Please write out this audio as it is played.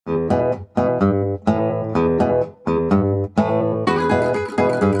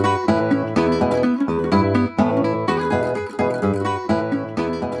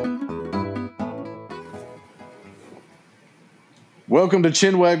Welcome to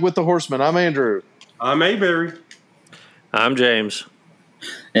Chinwag with the Horsemen. I'm Andrew. I'm Avery. I'm James.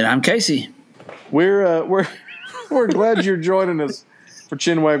 And I'm Casey. We're glad you're joining us for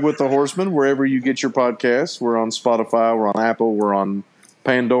Chinwag with the Horsemen, wherever you get your podcasts. We're on Spotify, we're on Apple, we're on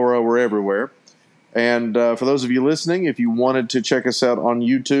Pandora, we're everywhere. And for those of you listening, if you wanted to check us out on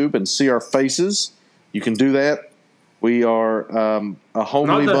YouTube and see our faces, you can do that. We are a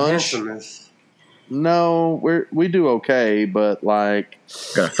homely bunch. No, we do okay, but like...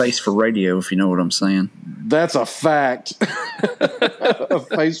 Got a face for radio, if you know what I'm saying. That's a fact. A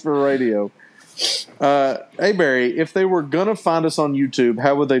face for radio. Hey, Barry, if they were going to find us on YouTube,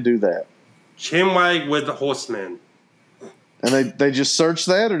 how would they do that? Chinwag with the Horsemen. And they just search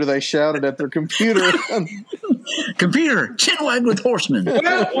that, or do they shout it at their computer? Computer, Chinwag with Horsemen.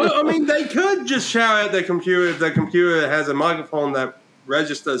 Well, I mean, they could just shout at their computer if their computer has a microphone that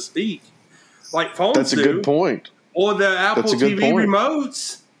registers speak. Like phones That's a do. good point. Or the Apple TV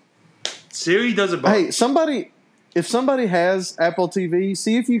remotes. Siri does it both. Hey, if somebody has Apple TV,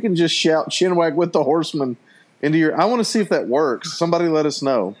 see if you can just shout Chinwag with the Horsemen into your... I want to see if that works. Somebody let us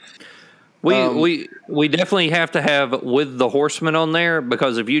know. We definitely have to have with the Horsemen on there,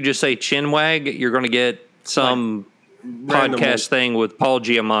 because if you just say Chinwag, you're going to get some podcast thing with Paul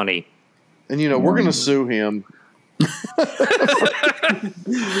Giamatti. And, we're going to sue him.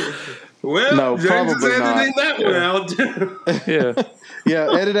 Well, no, James probably not. Editing that one out.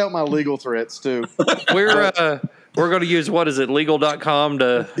 Yeah, edit out my legal threats too. We're going to use, legal.com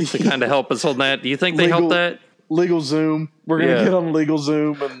to kind of help us on that. Do you think they help that? Legal Zoom. We're going to get on Legal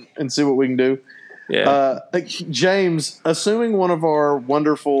Zoom and see what we can do. Yeah. James, assuming one of our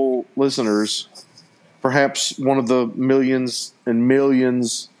wonderful listeners, perhaps one of the millions and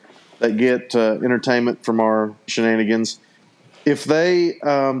millions that get entertainment from our shenanigans, if they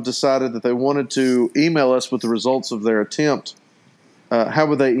decided that they wanted to email us with the results of their attempt, how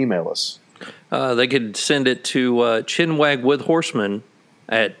would they email us? They could send it to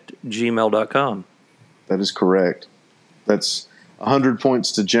chinwagwithhorsemen@gmail.com. That is correct. That's 100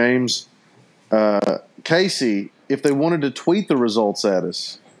 points to James. Casey, if they wanted to tweet the results at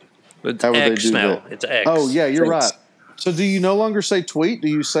us, how would they do that? It's X. Oh, yeah, you're right. So do you no longer say tweet? Do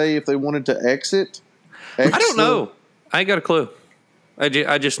you say if they wanted to exit? I don't know. I ain't got a clue.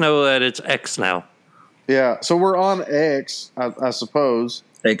 I just know that it's X now. Yeah, so we're on X, I suppose.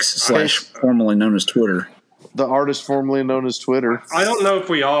 X / formerly known as Twitter. The artist formerly known as Twitter. I don't know if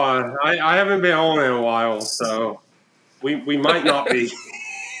we are. I haven't been on in a while, so we might not be.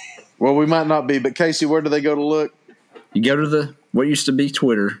 Well, we might not be, but Casey, where do they go to look? You go to what used to be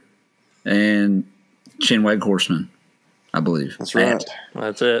Twitter and Chinwag Horseman, I believe. That's right.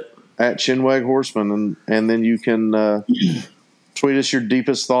 That's it. At Chinwag Horseman, and then you can tweet us your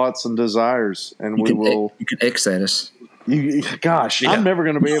deepest thoughts and desires, and we will. You can X at us. Gosh, I'm never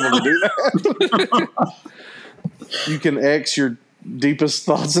going to be able to do that. You can X your deepest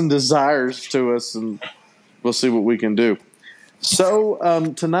thoughts and desires to us, and we'll see what we can do. So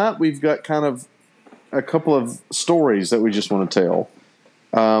tonight we've got kind of a couple of stories that we just want to tell,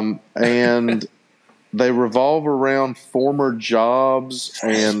 and they revolve around former jobs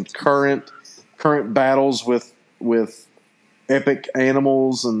and current battles with epic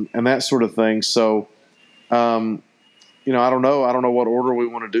animals and that sort of thing. So, I don't know what order we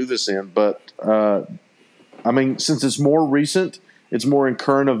want to do this in, but since it's more recent, it's more in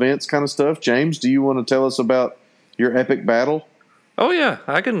current events kind of stuff. James, do you want to tell us about your epic battle? Oh yeah,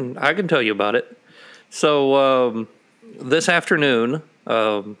 I can tell you about it. So this afternoon,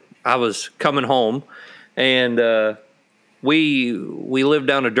 I was coming home, and we live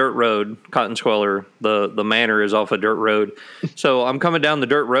down a dirt road, Cotton Squeller. The manor is off a dirt road. So I'm coming down the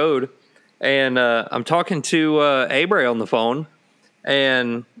dirt road, and I'm talking to Avery on the phone,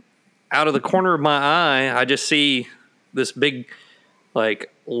 and out of the corner of my eye, I just see this big,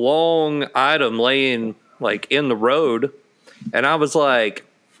 long item laying, in the road, and I was like,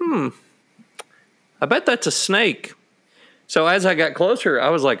 I bet that's a snake. So as I got closer, I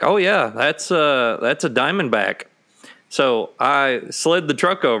was like, oh yeah, that's a diamondback. So I slid the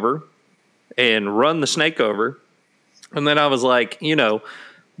truck over and run the snake over. And then I was like,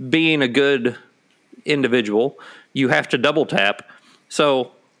 being a good individual, you have to double tap.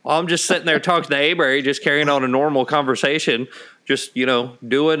 So I'm just sitting there talking to Avery, just carrying on a normal conversation, just,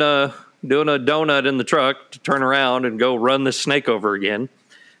 doing a donut in the truck to turn around and go run the snake over again.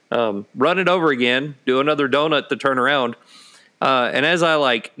 Run it over again, do another donut to turn around. And as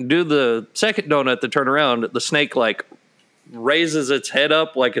I do the second donut to turn around, the snake raises its head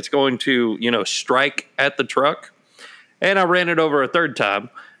up like it's going to, strike at the truck. And I ran it over a third time.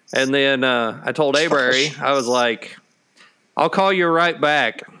 And then I told Avery, I was like, I'll call you right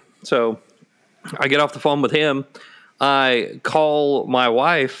back. So I get off the phone with him. I call my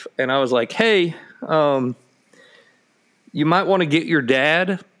wife, and I was like, hey, you might want to get your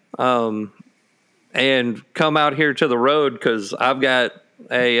dad and come out here to the road because I've got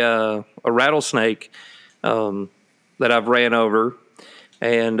a rattlesnake that I've ran over.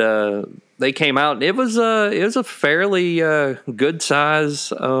 And they came out, and it was a fairly good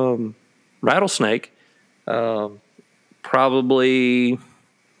size rattlesnake, probably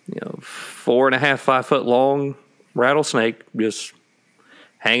 4.5, 5 foot long rattlesnake, just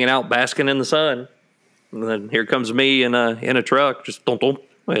hanging out, basking in the sun. And then here comes me in a truck, just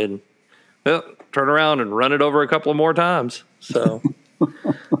and turn around and run it over a couple of more times. So,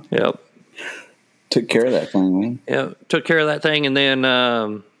 yep. Took care of that thing, man. Yeah, took care of that thing, and then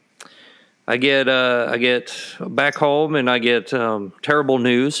I get back home, and I get terrible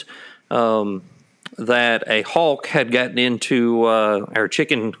news that a hawk had gotten into our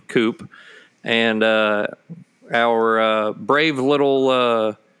chicken coop, and our brave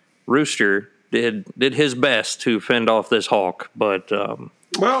little rooster did his best to fend off this hawk, but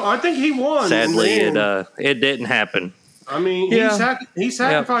well, I think he won. Sadly, it didn't happen. I mean, he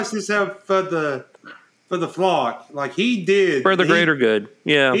sacrificed himself for the flock, like he did for the greater good.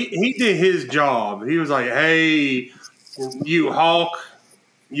 Yeah, he did his job. He was like, "Hey, you hawk,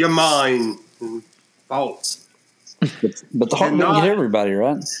 you're mine." False. But the hawk didn't get everybody,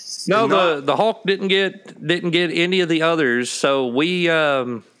 right? No, the hawk didn't get any of the others. So we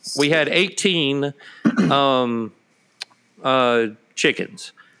had 18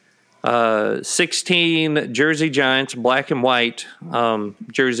 chickens, 16 Jersey Giants, black and white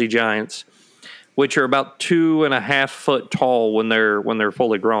Jersey Giants, which are about 2.5 foot tall when they're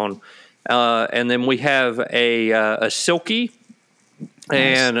fully grown. And then we have a silky,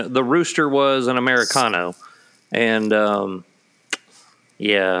 and the rooster was an Americano. And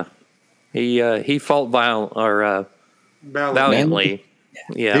he fought valiantly.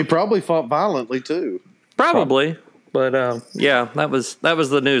 Yeah, he probably fought violently too. Probably, but that was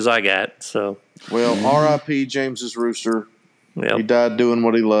the news I got. So, well, R.I.P. James's rooster. Yep. He died doing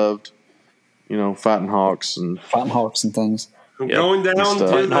what he loved. Fighting hawks and things. Going down to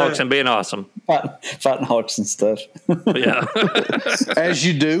fighting hawks and being awesome. Fighting hawks and stuff. Yeah, as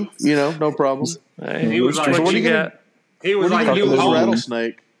you do. No problem. Hey, he was like, "What you got?" He was like, "You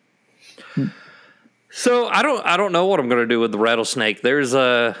rattlesnake." So I don't know what I'm going to do with the rattlesnake. There's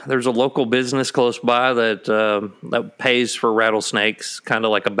a local business close by that pays for rattlesnakes, kind of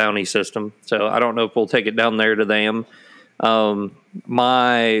like a bounty system. So I don't know if we'll take it down there to them.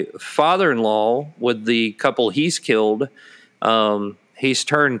 My father-in-law, with the couple he's killed, he's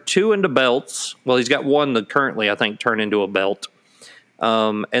turned 2 into belts. Well, he's got one that currently I think turned into a belt,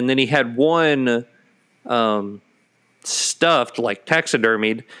 and then he had one stuffed, like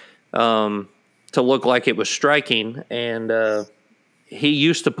taxidermied, to look like it was striking, and he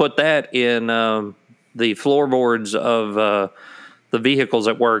used to put that in the floorboards of the vehicles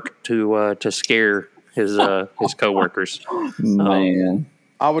at work to scare his coworkers. Man,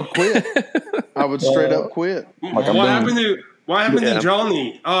 I would quit. I would straight up quit. What happened to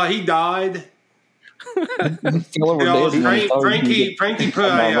Johnny? He died. Frankie put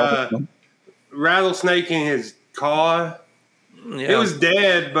a rattlesnake in his car. Yeah. It was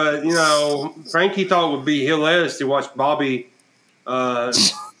dead, but Frankie thought it would be hilarious to watch Bobby,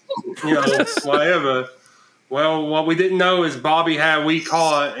 whatever. Well, what we didn't know is Bobby had weak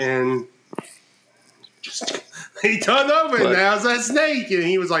heart, and he turned over, and there's that snake, and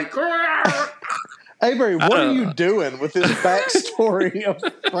he was like, Avery, what are you doing with this backstory of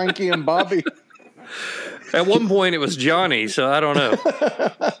Frankie and Bobby? At one point, it was Johnny, so I don't know.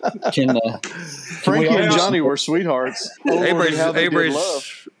 Frankie and Johnny were sweethearts. Avery's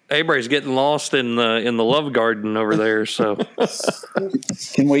getting lost in the love garden over there. So,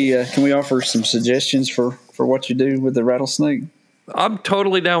 can we offer some suggestions for what you do with the rattlesnake? I'm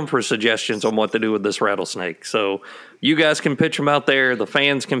totally down for suggestions on what to do with this rattlesnake. So, you guys can pitch them out there. The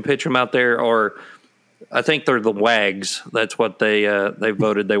fans can pitch them out there, or I think they're the Wags. That's what they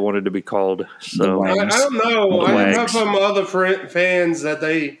voted they wanted to be called. So I don't know. I heard from other fans that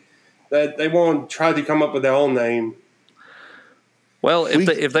they want to try to come up with their own name. Well,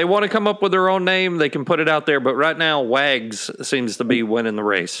 if they want to come up with their own name, they can put it out there. But right now, Wags seems to be winning the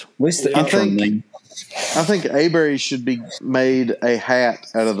race. At least the intro name. I think Avery should be made a hat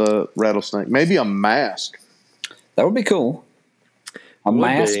out of the rattlesnake. Maybe a mask. That would be cool. A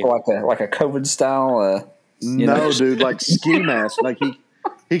mask like a COVID style. Dude, like ski mask. Like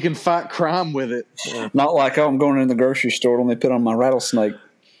he can fight crime with it. Not like I'm going in the grocery store. Let me put on my rattlesnake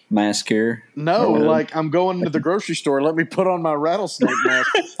mask here? No, like I'm going to the grocery store. Let me put on my rattlesnake mask,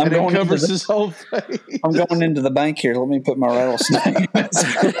 and it covers his whole face. I'm going into the bank here. Let me put my rattlesnake mask.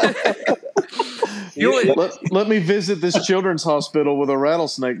 Let me visit this children's hospital with a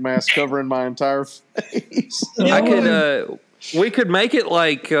rattlesnake mask covering my entire face. We could make it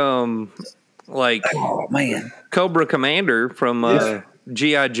like oh man, Cobra Commander from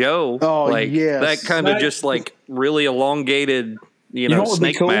G.I. Joe. Oh, like that kind of just like really elongated,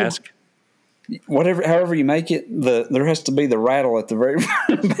 snake mask. However you make it, there has to be the rattle at the very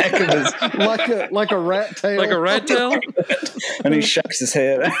back of his, like a rat tail, like a rat tail, and he shakes his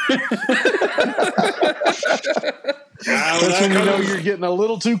head. That's when you know you're getting a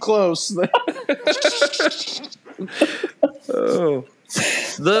little too close.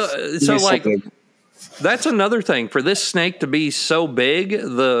 That's another thing. For this snake to be so big,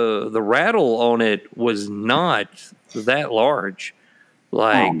 the rattle on it was not that large.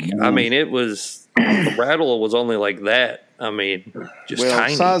 It was the rattle was only like that. Just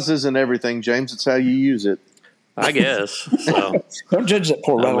tiny. Size isn't everything, James. It's how you use it. I guess. So. Don't judge that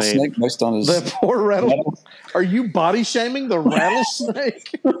poor rattlesnake based on his. That poor rattle. Are you body shaming the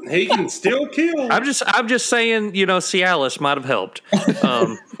rattlesnake? He can still kill. I'm just saying. Cialis might have helped.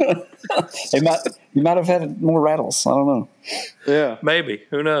 He might have had more rattles. I don't know. Yeah, maybe.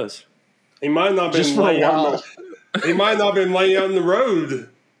 Who knows? He might not have been laying out. He might not have been laying out in the road.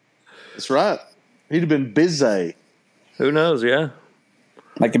 That's right. He'd have been busy. Who knows? Yeah,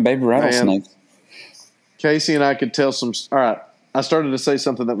 making baby rattlesnakes. Casey and I could tell some. All right, I started to say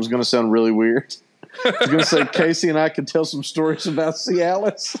something that was going to sound really weird. I was going to say Casey and I could tell some stories about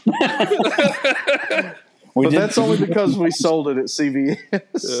Cialis. But that's only because we sold it at CVS.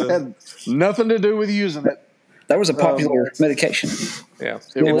 It had nothing to do with using it. That was a popular medication. Yeah,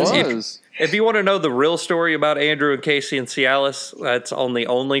 it was. If you want to know the real story about Andrew and Casey and Cialis, that's on the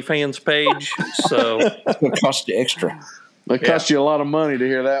OnlyFans page. So it cost you extra. It cost you a lot of money to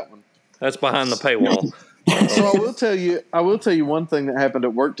hear that one. That's behind the paywall. So I will tell you one thing that happened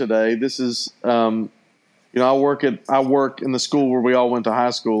at work today. This is, I work in the school where we all went to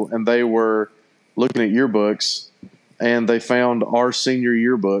high school, and they were looking at yearbooks, and they found our senior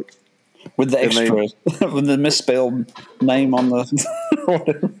yearbook with the extra, with the misspelled name on the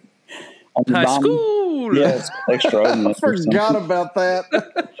whatever. On the high school. Yeah, it's extra. I forgot about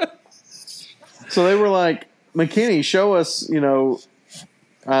that. So they were like, McKinney, show us.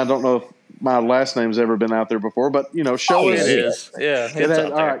 I don't know if my last name's ever been out there before, but show us. It is. Yeah, it's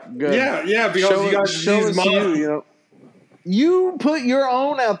out all right, good. Yeah, because you guys use mine. You put your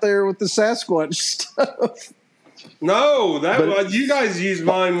own out there with the Sasquatch stuff. No, you guys used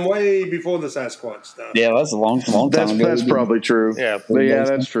mine way before the Sasquatch stuff. Yeah, that's a long time ago. That's probably true. Yeah,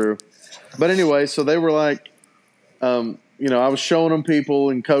 that's true. But anyway, so they were like, I was showing them people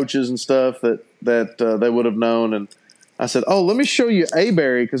and coaches and stuff that they would have known, and I said, "Oh, let me show you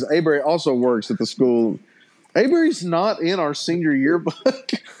Aberry, because Aberry also works at the school. Aberry's not in our senior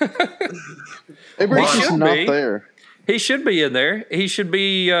yearbook. Aberry's just not there. He should be in there. He should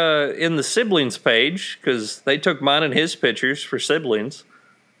be in the siblings page, because they took mine and his pictures for siblings.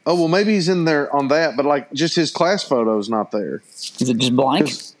 Oh, well, maybe he's in there on that, but like just his class photo's not there. Is it just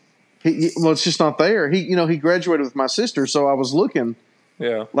blank? It's just not there. He graduated with my sister, so I was looking.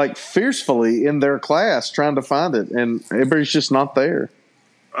 Yeah, like fiercely in their class trying to find it, and everybody's just not there.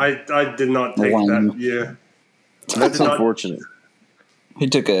 I did not take that. Yeah, that's unfortunate. He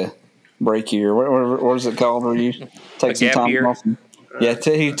took a break year. What is it called? Where you take some time off? Yeah,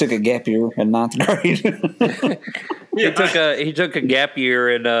 he took a gap year in 9th grade. He took a gap year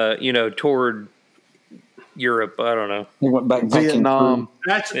and toured Europe. I don't know. He went back Vietnam.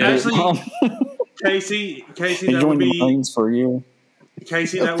 Actually, Casey, he joined the Marines for a year.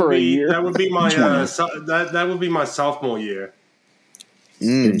 Casey, that would be my that would be my sophomore year.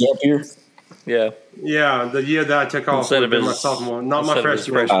 Gap year. Yeah, the year that I took off would be my sophomore, not my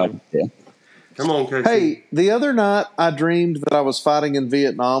freshman. Yeah. Come on, Casey. Hey, the other night I dreamed that I was fighting in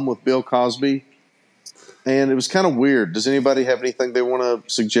Vietnam with Bill Cosby, and it was kind of weird. Does anybody have anything they want to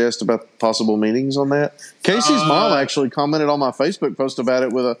suggest about possible meanings on that? Casey's mom actually commented on my Facebook post about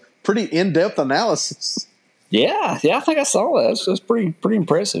it with a pretty in-depth analysis. Yeah, I think I saw that. It's pretty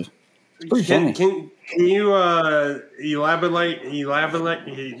impressive. It's pretty funny. Can you elaborate?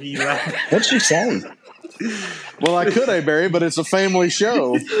 What'd she say? Well, I could, Barry, but it's a family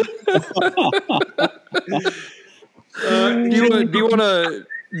show. Do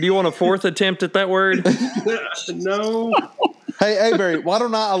you want a fourth attempt at that word? No. Hey, Barry, why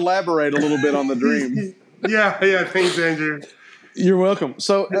don't I elaborate a little bit on the dream? Yeah. Thanks, Andrew. You're welcome.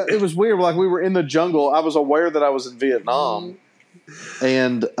 So it was weird. Like we were in the jungle. I was aware that I was in Vietnam,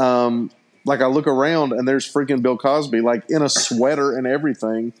 And like I look around and there's freaking Bill Cosby, like in a sweater and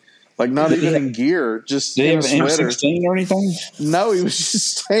everything, like not even in gear, just in a sweater. M16 or anything? No, he was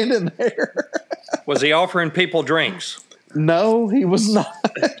just standing there. Was he offering people drinks? No, he was not.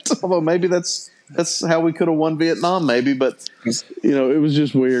 Although maybe that's how we could have won Vietnam, maybe. But it was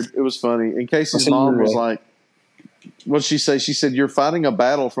just weird. It was funny. And Casey's mom was like, "What'd she say?" She said, "You're fighting a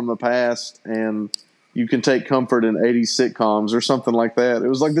battle from the past, and you can take comfort in 80s sitcoms," or something like that. It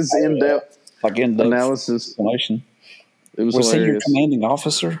was like this in-depth analysis. It was hilarious. He your commanding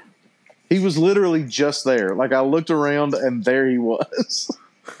officer? He was literally just there. Like I looked around, and there he was.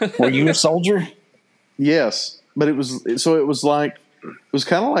 Were you a soldier? Yes. But it was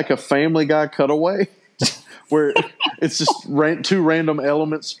kind of like a Family Guy cutaway where it's just two random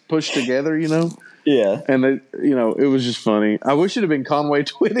elements pushed together, Yeah. And it was just funny. I wish it had been Conway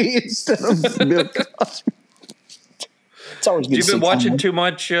Twitty instead of Bill Cosby. It's always good. You've been watching too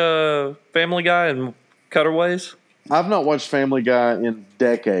much Family Guy and cutaways? I've not watched Family Guy in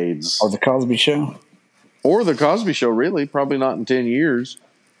decades. Or the Cosby Show. Or the Cosby Show, really. Probably not in 10 years.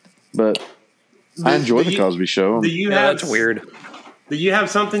 But I enjoy the Cosby Show. That's weird. Do you have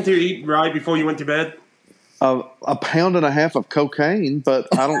something to eat right before you went to bed? A pound and a half of cocaine, but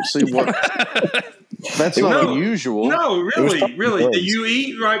I don't see what. That's not unusual. No, really. Do you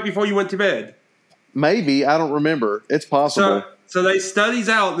eat right before you went to bed? Maybe. I don't remember. It's possible. So they studies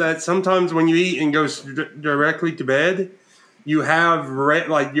out that sometimes when you eat and go directly to bed, you have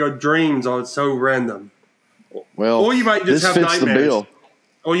like your dreams are so random. Well, or you might just have nightmares. The bill.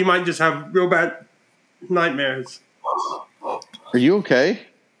 Or you might just have real bad nightmares. Are you okay?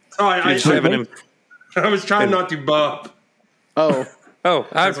 Oh, I was trying not to bump. Oh,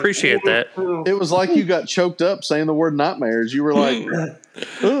 I appreciate that. It was like you got choked up saying the word nightmares. You were like,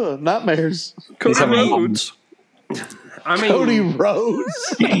 ugh, nightmares. Cody Rhodes. Cody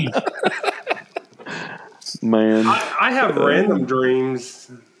Rhodes. Man. I have random dreams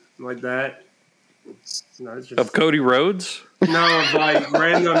like that. No, it's just, of Cody Rhodes? No, of like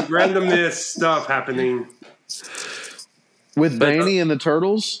randomness stuff happening. With Danny and the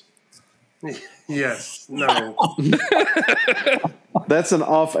Turtles? Yes. No. That's an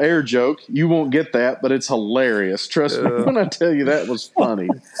off-air joke. You won't get that, but it's hilarious. Trust me when I tell you that was funny.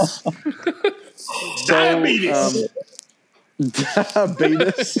 Diabetes.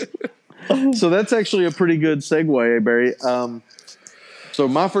 Diabetes. So that's actually a pretty good segue, Barry. So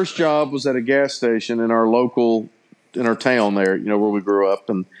my first job was at a gas station in our town there, where we grew up.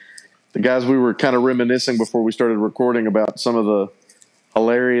 And the guys, we were kind of reminiscing before we started recording about some of the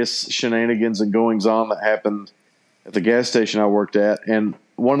hilarious shenanigans and goings on that happened at the gas station I worked at. And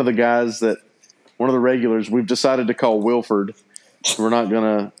one of the regulars, we've decided to call Wilford. We're not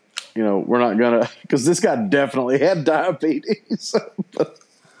going to, because this guy definitely had diabetes. But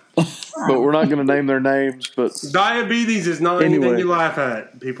we're not going to name their names. But diabetes is not anything you laugh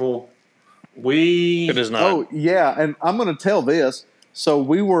at, people. It is not. Oh, yeah. And I'm going to tell this. So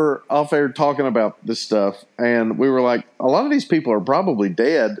we were off air talking about this stuff, and we were like, a lot of these people are probably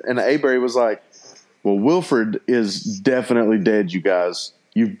dead. And Avery was like, well, Wilfred is definitely dead, you guys.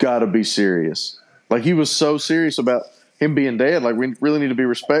 You've got to be serious. Like, he was so serious about him being dead. Like, we really need to be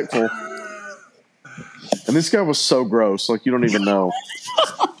respectful. And this guy was so gross. Like, you don't even know.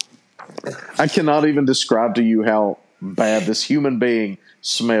 I cannot even describe to you how bad this human being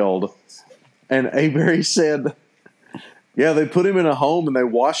smelled. And Avery said, yeah, they put him in a home and they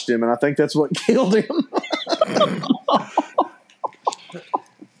washed him, and I think that's what killed him.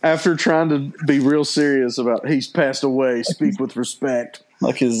 After trying to be real serious about he's passed away, speak with respect.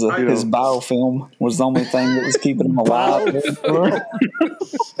 Like his biofilm was the only thing that was keeping him alive.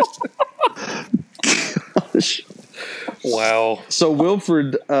 Gosh. Wow. So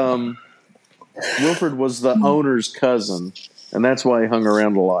Wilfred was the owner's cousin, and that's why he hung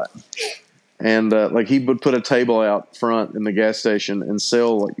around a lot. And he would put a table out front in the gas station and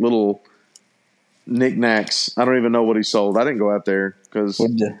sell like little knickknacks. I don't even know what he sold. I didn't go out there because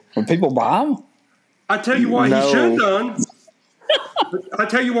would people buy them? I tell you what he should have done. I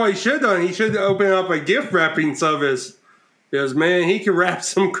tell you what he should have done. He should open up a gift wrapping service. Because man, he could wrap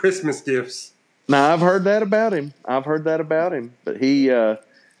some Christmas gifts. Now I've heard that about him. But he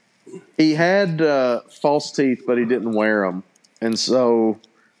had false teeth, but he didn't wear them, and so.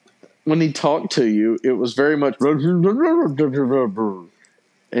 When he talked to you, it was very much, and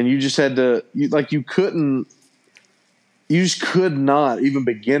you just had to, you just could not even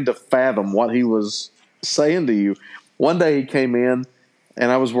begin to fathom what he was saying to you. One day he came in,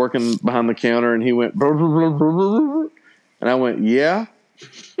 and I was working behind the counter, and he went, and I went, yeah,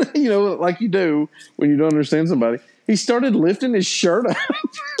 you know, like you do when you don't understand somebody. He started lifting his shirt up.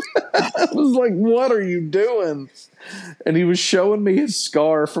 I was like, what are you doing? And he was showing me his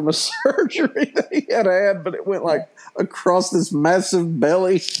scar from a surgery that he had, but it went like across this massive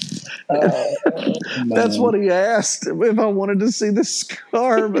belly. That's what he asked, if I wanted to see the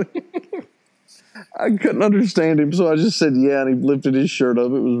scar, but I couldn't understand him. So I just said, yeah, and he lifted his shirt up.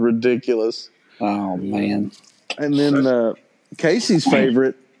 It was ridiculous. Oh, man. And then Casey's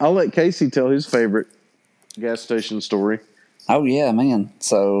favorite, I'll let Casey tell his favorite gas station story. Oh, yeah, man.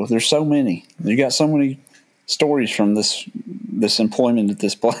 So there's so many. You got so many stories from this employment at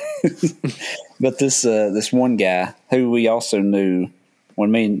this place. But this one guy who we also knew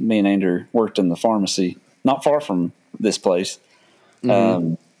when me and Andrew worked in the pharmacy, not far from this place.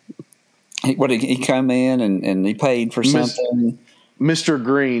 Mm-hmm. He come in and he paid for something. Mr.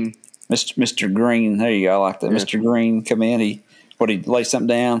 Green. Mr. Green. There you go. I like that. Yeah. Mr. Green come in. He lay something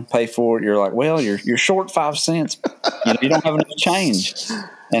down, pay for it. You're like, well, you're short 5 cents. You don't have enough change.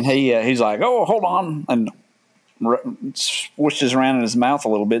 And he's like, oh, hold on, and swishes around in his mouth a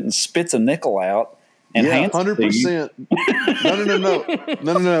little bit and spits a nickel out. And 100%.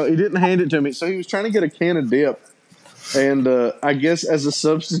 No. He didn't hand it to me. So he was trying to get a can of dip. And I guess as a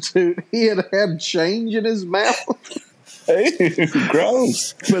substitute, he had change in his mouth.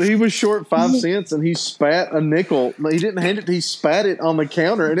 Gross. But he was short 5 cents, and he spat a nickel. He didn't hand it. He spat it on the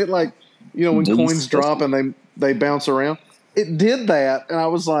counter, and it when coins drop and they bounce around. It did that, and I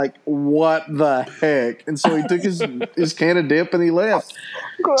was like, "What the heck?" And so he took his can of dip and he left.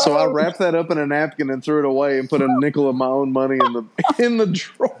 Gross. So I wrapped that up in a napkin and threw it away and put a nickel of my own money in the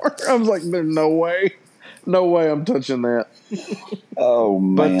drawer. I was like, "There's no way I'm touching that." Oh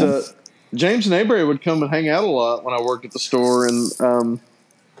man! But James and Avery would come and hang out a lot when I worked at the store, and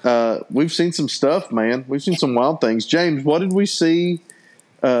we've seen some stuff, man. We've seen some wild things. James, what did we see?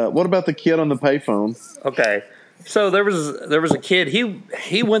 What about the kid on the payphone? Okay. So there was a kid.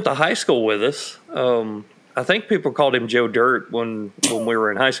 He went to high school with us. I think people called him Joe Dirt when we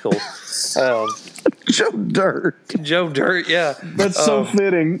were in high school. Joe Dirt. Joe Dirt. Yeah, that's so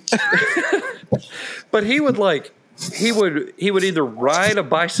fitting. But he would either ride a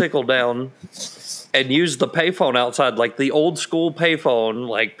bicycle down and use the payphone outside, like the old school payphone,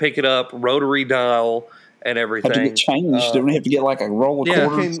 like pick it up, rotary dial. And everything. Had to get changed. Didn't we have to get like a roll of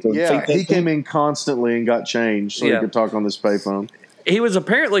quarters? He came in constantly and got changed so he could talk on this payphone. He was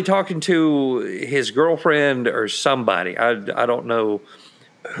apparently talking to his girlfriend or somebody. I don't know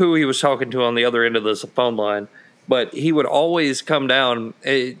who he was talking to on the other end of this phone line, but he would always come down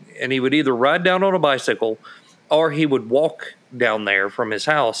and he would either ride down on a bicycle or he would walk down there from his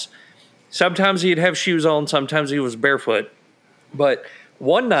house. Sometimes he'd have shoes on, sometimes he was barefoot. But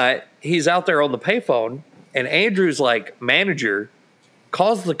one night he's out there on the payphone, and Andrew's like manager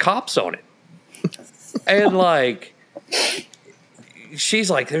calls the cops on him. And like, she's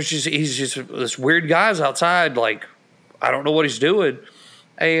like, he's just this weird guy's outside. Like, I don't know what he's doing.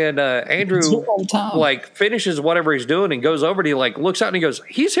 And Andrew like finishes whatever he's doing and goes over and he like looks out and he goes,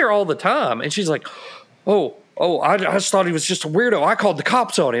 he's here all the time. And she's like, oh, I just thought he was just a weirdo. I called the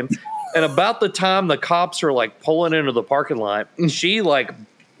cops on him. And about the time the cops are like pulling into the parking lot, she like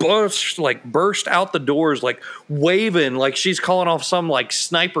burst out the doors, like waving, like she's calling off some like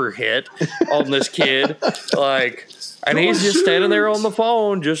sniper hit on this kid. Like, and he's just standing there on the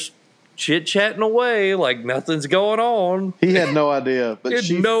phone, just chit chatting away, like nothing's going on. He had no idea, but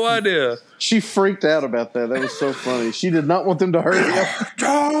she had no idea. She freaked out about that. That was so funny. She did not want them to hurt him.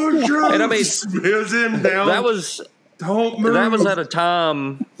 And I mean, him down. That was at a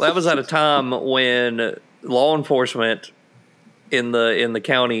time. That was at a time when law enforcement in the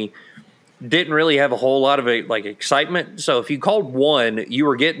county didn't really have a whole lot of like excitement. So if you called one, you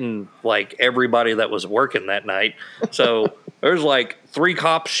were getting like everybody that was working that night. So there's like 3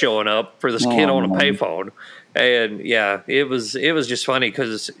 cops showing up for this kid on a payphone. And yeah, it was just funny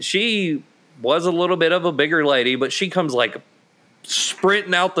because she was a little bit of a bigger lady, but she comes like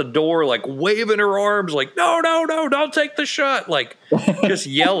sprinting out the door, like waving her arms, like, no, don't take the shot. Like just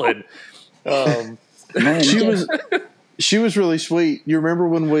yelling. She was really sweet. You remember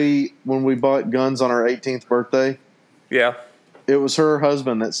when we bought guns on our 18th birthday? Yeah. It was her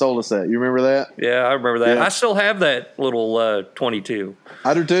husband that sold us that. You remember that? Yeah, I remember that. Yeah. I still have that little 22.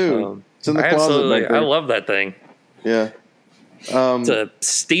 I do too. It's in the closet back there. I love that thing. Yeah. It's a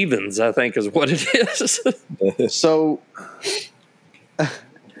Stevens, I think, is what it is. So,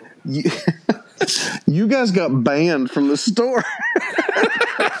 you guys got banned from the store.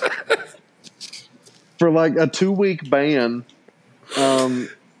 For like a 2-week ban. And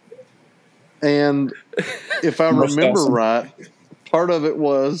if I remember right, part of it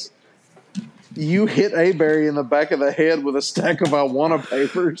was you hit A-Berry in the back of the head with a stack of Iwana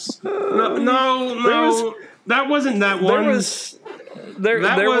papers. No. That wasn't that one.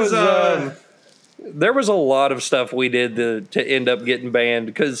 There was a lot of stuff we did to end up getting banned,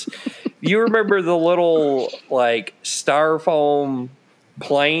 because you remember the little like styrofoam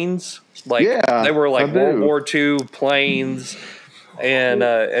planes? Like they were like World War II planes. And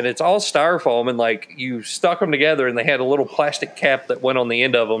it's all styrofoam, and like you stuck them together, and they had a little plastic cap that went on the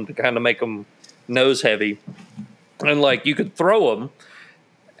end of them to kind of make them nose heavy, and like you could throw them,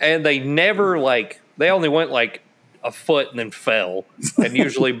 and they never they only went like a foot and then fell, and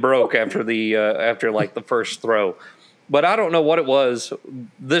usually broke after the first throw. But I don't know what it was.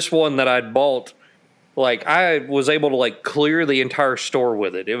 This one that I'd bought, like I was able to like clear the entire store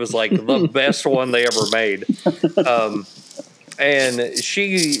with it. It was like the best one they ever made. And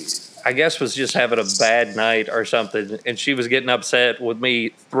she, I guess, was just having a bad night or something, and she was getting upset with me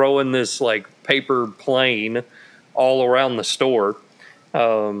throwing this like paper plane all around the store.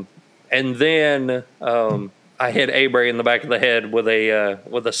 And then I hit A-Berry in the back of the head with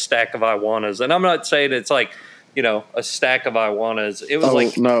a stack of Iwanas. And I'm not saying it's like, a stack of Iwanas. It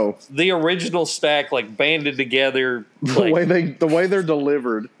was the original stack, like banded together. The way they're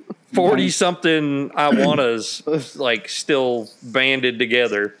delivered. 40-something Iwanas, like still banded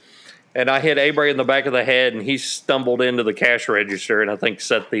together. And I hit A-Berry in the back of the head, and he stumbled into the cash register, and I think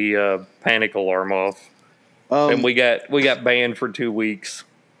set the panic alarm off. And we got banned for 2 weeks.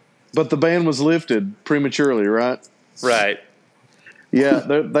 But the ban was lifted prematurely, right? Right. Yeah,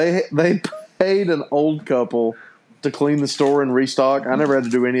 they paid an old couple to clean the store and restock. I never had to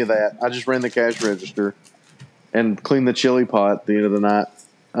do any of that. I just ran the cash register and cleaned the chili pot at the end of the night.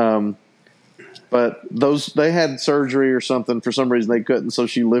 But they had surgery or something. For some reason they couldn't, so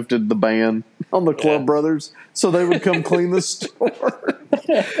she lifted the ban on the Club Brothers so they would come clean the store.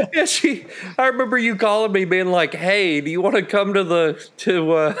 Yeah, I remember you calling me being like, "Hey, do you want to come to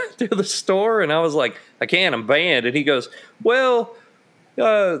the store?" And I was like, "I can't, I'm banned." And he goes, "Well,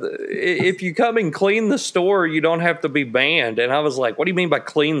 if you come and clean the store, you don't have to be banned." And I was like, "What do you mean by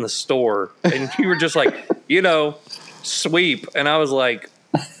clean the store?" And you were just like, sweep. And I was like,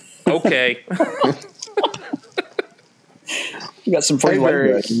 okay. You got some free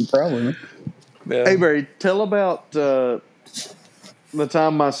labor, probably. Yeah. Hey, Barry, tell about the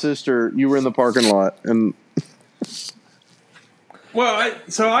time you were in the parking lot. And well,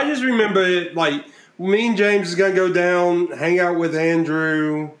 I just remember it, like, me and James is going to go down, hang out with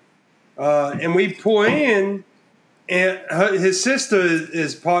Andrew, and we pull in, and his sister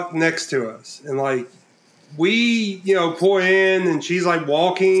is parked next to us. And, like, we, pull in, and she's, like,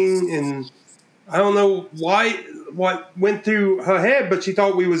 walking, and I don't know what went through her head, but she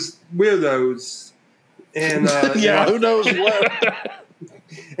thought we was weirdos. And, who knows what?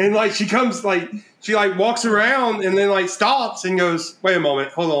 And, like, she comes, like, she, like, walks around and then, like, stops and goes, "Wait a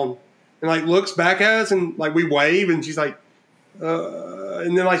moment, hold on." And, like, looks back at us, and, like, we wave, and she's like,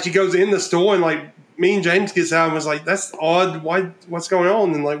 and then, like, she goes in the store, and, like, me and James gets out and was like, "That's odd. What's going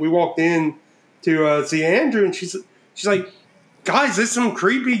on?" And, like, we walked in to see Andrew, and she's like, "Guys, there's some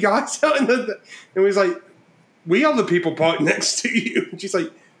creepy guys out in the," and we was like, "We are the people parked next to you." And she's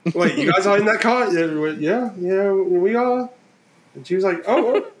like, "Wait, you guys are in that car?" Yeah, we are. And she was like,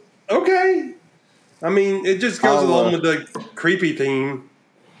 "Oh, okay." I mean, it just goes along with the creepy theme.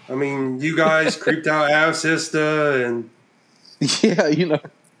 I mean, you guys creeped out our sister, and yeah,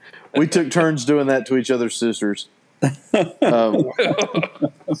 we took turns doing that to each other's sisters.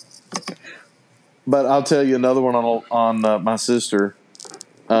 But I'll tell you another one on my sister.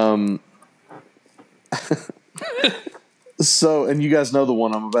 So, and you guys know the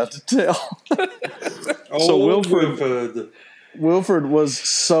one I'm about to tell. So Wilford was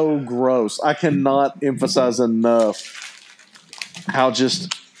so gross. I cannot emphasize enough how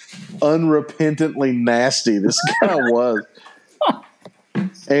just unrepentantly nasty this guy was.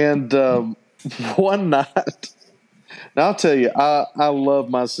 And one night, now I'll tell you, I love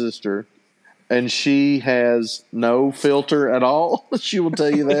my sister, and she has no filter at all. She will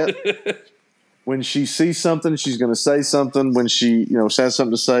tell you that. When she sees something, she's going to say something. When she, has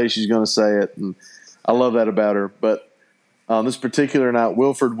something to say, she's going to say it. And I love that about her. But on this particular night,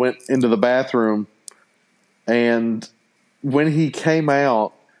 Wilford went into the bathroom, and when he came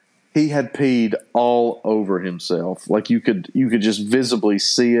out, he had peed all over himself. Like you could just visibly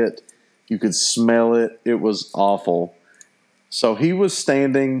see it. You could smell it. It was awful. So he was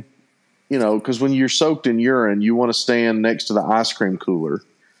standing, because when you're soaked in urine, you want to stand next to the ice cream cooler.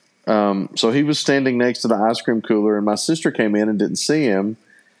 So he was standing next to the ice cream cooler, and my sister came in and didn't see him,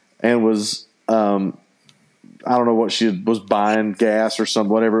 and was I don't know what she was buying, gas or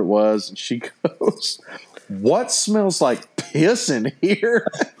something, whatever it was. And she goes, "What smells like piss in here?"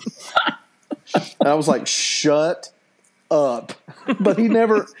 And I was like, "Shut up!" But he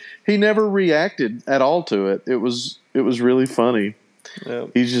never reacted at all to it. It was really funny.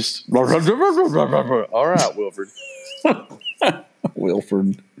 Yep. He's just all right, Wilford.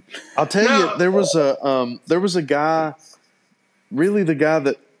 Wilford. I'll tell you, there was a guy, really the guy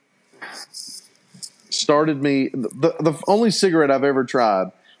that started me. The only cigarette I've ever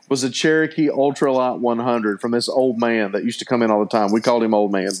tried was a Cherokee Ultralight 100 from this old man that used to come in all the time. We called him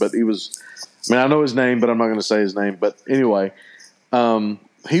Old Man, but he was. I mean, I know his name, but I'm not going to say his name. But anyway,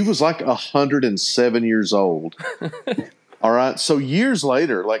 he was like 107 years old. All right. So years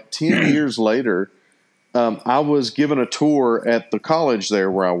later, like 10 years later, I was given a tour at the college there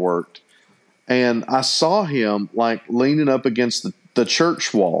where I worked. And I saw him like leaning up against the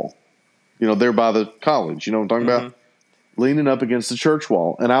church wall, there by the college. You know what I'm talking about? Leaning up against the church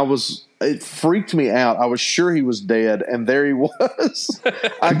wall. And it freaked me out. I was sure he was dead. And there he was.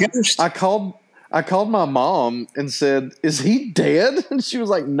 I called my mom and said, "Is he dead?" And she was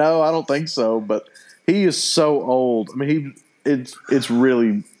like, "No, I don't think so." But he is so old. I mean, it's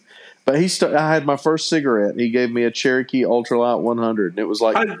really, but I had my first cigarette. He gave me a Cherokee Ultralight 100 and it was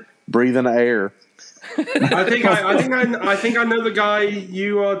like breathing air. I think I know the guy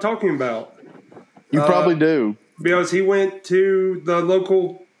you are talking about. You probably do. Because he went to the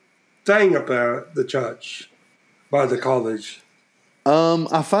local thing up there, the church, by the college.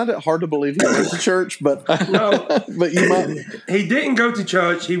 I find it hard to believe he went to church, but no, but you might. He didn't go to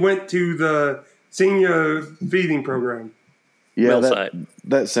church. He went to the senior feeding program. Yeah,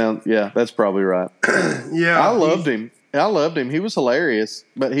 that sounds. Yeah, that's probably right. Yeah, I loved him. He was hilarious,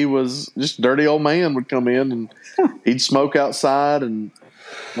 but he was just a dirty old man. Would come in and he'd smoke outside. And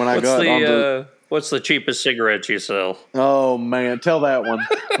when I got onto what's the cheapest cigarettes you sell? Oh man, tell that one.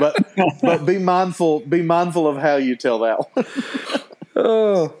 But be mindful of how you tell that one.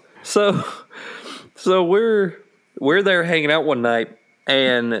 Oh, so we're there hanging out one night,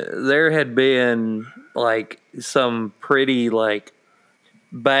 and there had been like some pretty like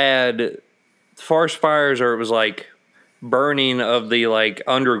bad forest fires, or it was like burning of the like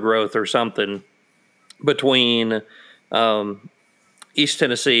undergrowth or something between East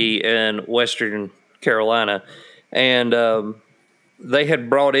Tennessee and Western Carolina, and they had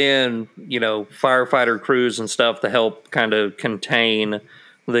brought in, firefighter crews and stuff to help kind of contain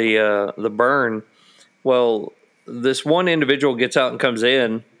the burn. Well, this one individual gets out and comes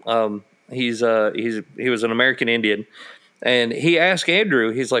in. He was an American Indian, and he asked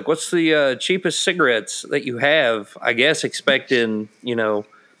Andrew. He's like, "What's the cheapest cigarettes that you have?" I guess expecting, I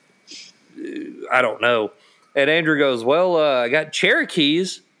don't know. And Andrew goes, "Well, I got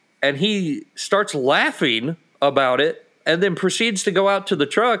Cherokees," and he starts laughing about it. And then proceeds to go out to the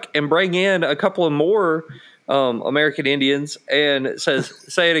truck and bring in a couple of more American Indians and says,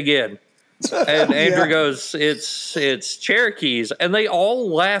 "Say it again." And Andrew goes, It's Cherokees. And they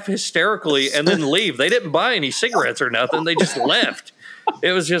all laugh hysterically and then leave. They didn't buy any cigarettes or nothing. They just left.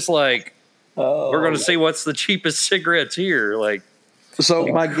 It was just like, we're going to see what's the cheapest cigarettes here. Like, so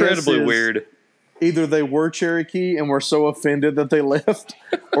my incredibly guess is weird. Either they were Cherokee and were so offended that they left,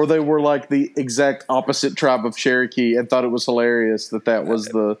 or they were like the exact opposite tribe of Cherokee and thought it was hilarious that was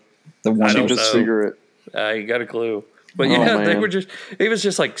the one cheapest cigarette. You got a clue. But they were just, he was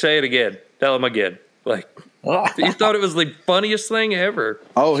just like, "Say it again. Tell him again." Like, he thought it was the funniest thing ever.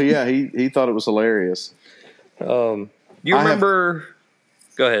 Oh, yeah. He thought it was hilarious. You remember,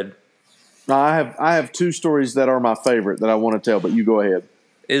 go ahead. I have two stories that are my favorite that I want to tell, but you go ahead.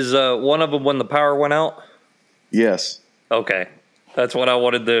 Is one of them when the power went out? Yes. Okay. That's what I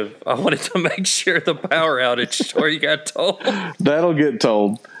wanted to make sure the power outage story got told. That'll get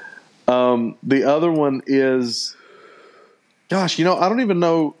told. The other one is, gosh, I don't even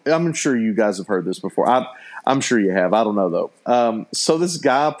know. I'm sure you guys have heard this before. I'm sure you have. I don't know though. So this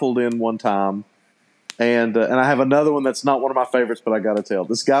guy pulled in one time, and I have another one that's not one of my favorites, but I got to tell.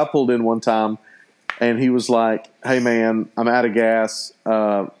 This guy pulled in one time, and he was like, "Hey man, I'm out of gas.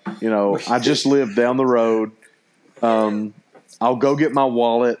 I just live down the road. I'll go get my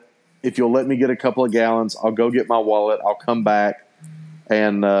wallet. If you'll let me get a couple of gallons, I'll go get my wallet. I'll come back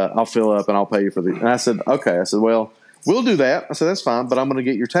and I'll fill up and I'll pay you for the." And I said, "Okay." I said, "Well, we'll do that." I said, "That's fine, but I'm going to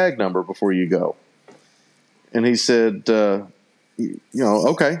get your tag number before you go." And he said,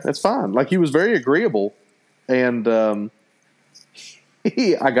 "Okay, that's fine." Like, he was very agreeable. And I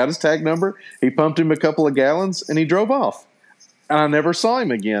got his tag number. He pumped him a couple of gallons and he drove off. And I never saw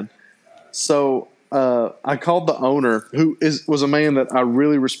him again. So I called the owner, who was a man that I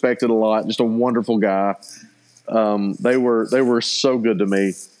really respected a lot, just a wonderful guy. they were so good to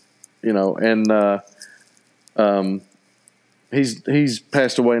me, you know, and he's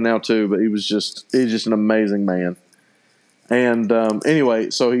passed away now too, but he's just an amazing man. And anyway,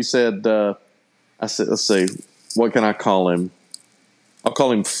 so he said, I said, let's see, what can I call him? I'll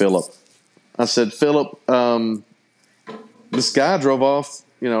call him Philip. I said, Philip, this guy drove off,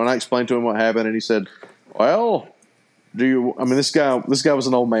 you know, and I explained to him what happened, and he said, well, this guy was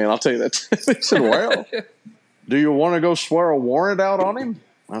an old man, I'll tell you that. He said, well, do you want to go swear a warrant out on him?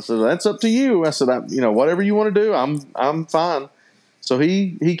 I said, that's up to you. I said, whatever you want to do, I'm fine. So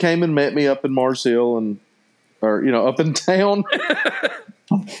he came and met me up in Mars Hill up in town.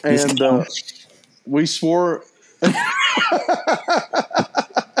 And we swore.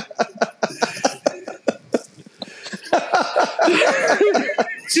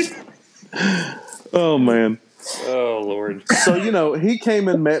 Oh, man. Oh, Lord. So, you know, he came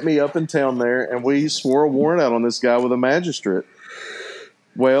and met me up in town there, and we swore a warrant out on this guy with a magistrate.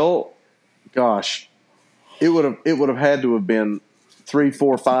 Well, gosh, it would have had to have been 3,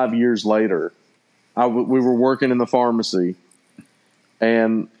 4, 5 years later. We were working in the pharmacy,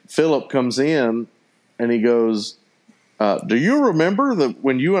 and Philip comes in, and he goes, do you remember that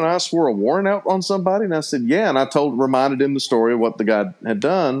when you and I swore a warrant out on somebody? And I said, yeah. And I reminded him the story of what the guy had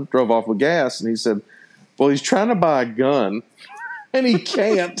done, drove off with gas. And he said, well, he's trying to buy a gun, and he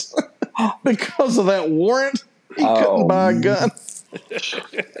can't because of that warrant. He couldn't buy a gun.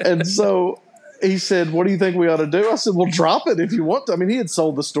 And so he said, what do you think we ought to do? I said, well, drop it if you want to. I mean, he had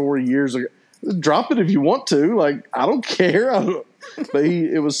sold the story years ago. Drop it if you want to. Like, I don't care. But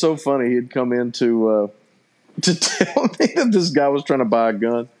it was so funny. He'd come in to tell me that this guy was trying to buy a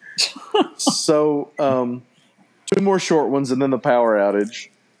gun. So 2 more short ones and then the power outage.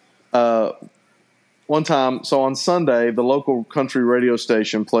 One time, so on Sunday, the local country radio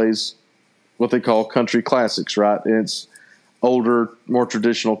station plays what they call country classics, right? And it's older, more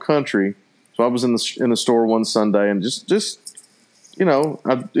traditional country. So I was in the store one Sunday, and just you know,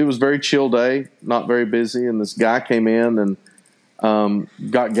 it was a very chill day, not very busy, and this guy came in and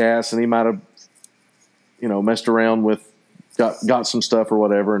got gas, and he might have, you know, messed around with got some stuff or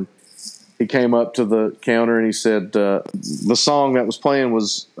whatever, and he came up to the counter and he said the song that was playing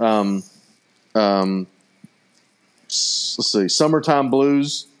was let's see, Summertime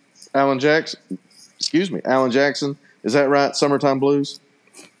Blues, Alan Jackson. Is that right? Summertime Blues?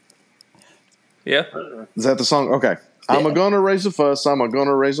 Yeah. Is that the song? Okay. Yeah. I'm gonna raise a fuss, I'm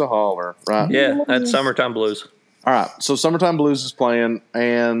gonna raise a holler, right? Yeah, that's Summertime Blues. All right. So Summertime Blues is playing,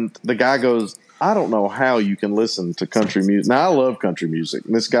 and the guy goes, I don't know how you can listen to country music. Now, I love country music.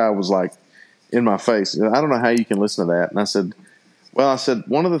 And this guy was like in my face. I don't know how you can listen to that. And I said,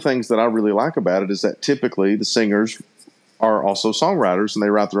 one of the things that I really like about it is that typically the singers are also songwriters and they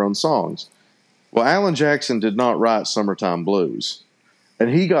write their own songs. Well, Alan Jackson did not write Summertime Blues. And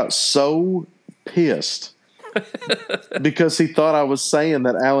he got so pissed because he thought I was saying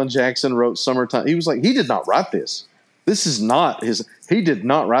that Alan Jackson wrote Summertime. He was like, he did not write this. This is not his. He did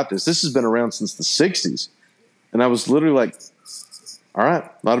not write this. This has been around since the 60s. And I was literally like, all right,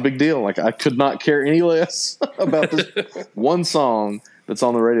 not a big deal. Like, I could not care any less about this one song that's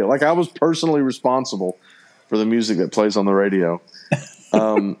on the radio. Like, I was personally responsible for the music that plays on the radio. But,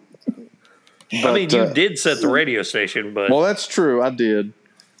 I mean, you did set the radio station, but. Well, that's true. I did.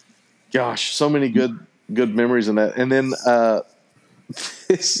 Gosh, so many good memories in that. And then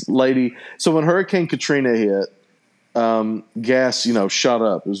this lady. So when Hurricane Katrina hit, gas, shot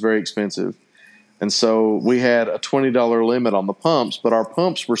up. It was very expensive. And so we had a $20 limit on the pumps, but our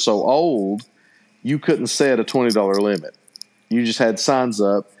pumps were so old, you couldn't set a $20 limit. You just had signs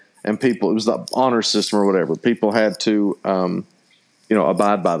up, and people, it was the honor system or whatever. People had to,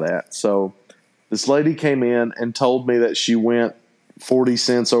 abide by that. So this lady came in and told me that she went 40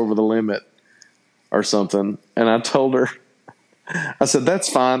 cents over the limit or something. And I told her, I said, that's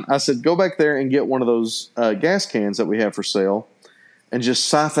fine. I said, go back there and get one of those gas cans that we have for sale and just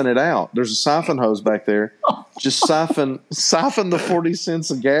siphon it out. There's a siphon hose back there. Just siphon the 40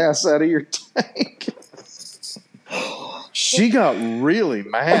 cents of gas out of your tank. She got really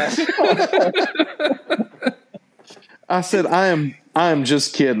mad. I said, I am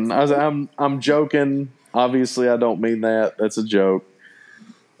just kidding. I said, I'm joking. Obviously, I don't mean that. That's a joke.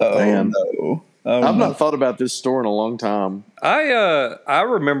 Oh, man. no. I've not thought about this store in a long time. I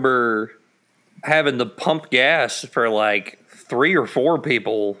remember having to pump gas for like 3 or 4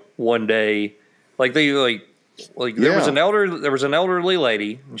 people one day. Like there was an elderly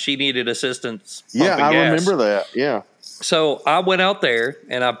lady and she needed assistance pumping gas. I remember that. Yeah. So I went out there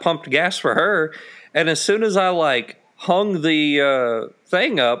and I pumped gas for her, and as soon as I hung the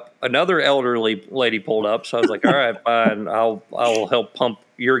thing up, another elderly lady pulled up. So I was like, all right, fine, I'll help pump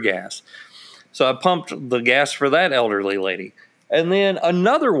your gas. So I pumped the gas for that elderly lady. And then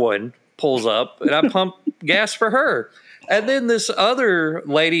another one pulls up, and I pump gas for her. And then this other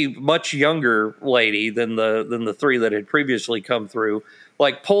lady, much younger lady than the three that had previously come through,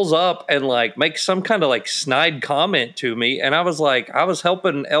 like pulls up and like makes some kind of like snide comment to me. And I was like, I was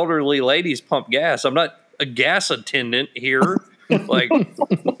helping elderly ladies pump gas. I'm not a gas attendant here. Like,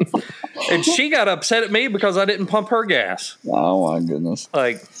 and she got upset at me because I didn't pump her gas. Oh my goodness!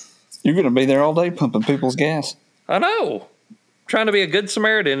 Like, you're going to be there all day pumping people's gas. I know. Trying to be a good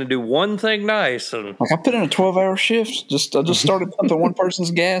Samaritan and do one thing nice. And like I put in a 12-hour shift. I just started pumping one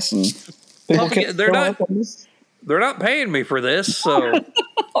person's gas, and they're not paying me for this. So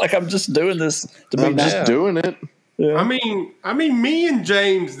like I'm just doing this to be nice. Just doing it. Yeah. I mean, me and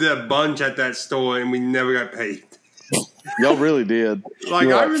James did a bunch at that store, and we never got paid. Y'all really did. Like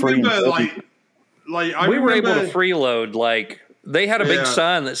I remember, we were able to freeload. Like they had a big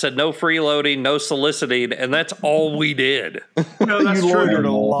sign that said "No freeloading, no soliciting," and that's all we did. No, that's you true. learned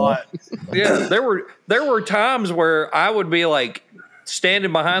a lot. Yeah, there were times where I would be like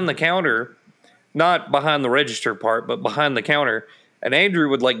standing behind the counter, not behind the register part, but behind the counter, and Andrew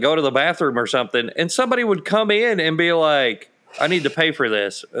would like go to the bathroom or something, and somebody would come in and be like, "I need to pay for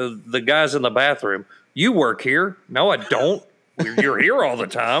this." The guy's in the bathroom. You work here? No, I don't. You're here all the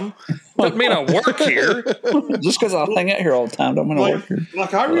time. Doesn't mean I work here. Just because I hang out here all the time don't mean I work here.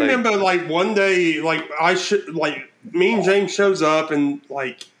 Like I remember, like one day, like me and James shows up, and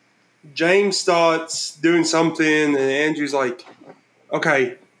like James starts doing something, and Andrew's like,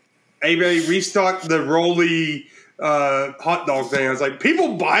 "Okay, everybody restock the Rolly hot dog thing." I was like,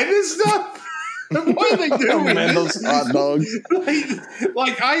 "People buy this stuff." What are they doing? Oh, man, those hot dogs.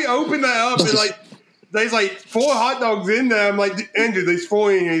 like I open that up and like there's like 4 hot dogs in there. I'm like, Andrew, there's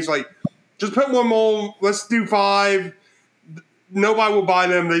 4 in here. He's like, just put one more. Let's do 5. Nobody will buy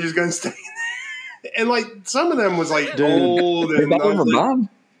them. They're just gonna stay in there. And like some of them was like old and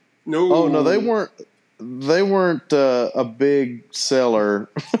no. Oh no, they weren't. They weren't a big seller,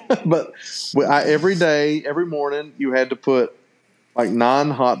 but every day, every morning, you had to put like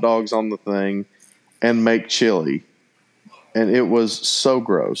 9 hot dogs on the thing and make chili, and it was so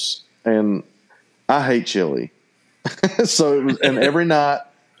gross. And I hate chili, so it was. And every night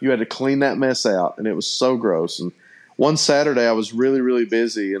you had to clean that mess out, and it was so gross. And one Saturday I was really, really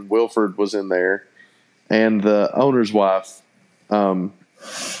busy, and Wilford was in there, and the owner's wife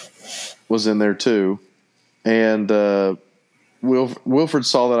was in there too. And Wilford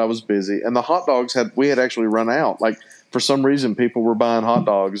saw that I was busy, and the hot dogs we had actually run out. Like for some reason, people were buying hot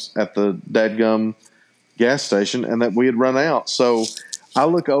dogs at the dadgum gas station, and that we had run out. So I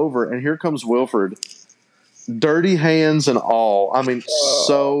look over, and here comes Wilford, dirty hands and all. I mean,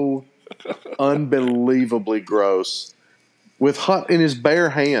 so unbelievably gross, in his bare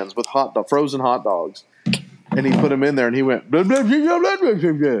hands with frozen hot dogs, and he put them in there, and he went blah, blah, blah, blah, blah,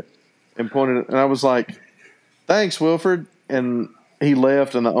 blah, blah, and pointed it, and I was like, "Thanks, Wilford," and he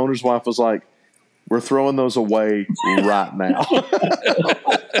left, and the owner's wife was like, "We're throwing those away right now."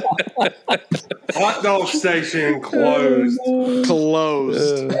 Hot dog station closed.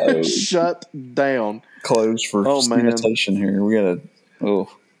 Shut down. Closed for sanitation here. We got to.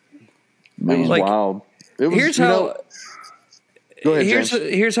 Man, it was wild. It was, here's how. Go ahead, James.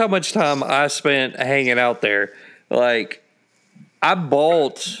 Here's how much time I spent hanging out there. Like, I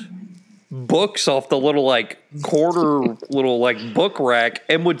bought books off the little book rack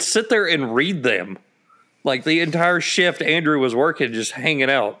and would sit there and read them. Like the entire shift Andrew was working, just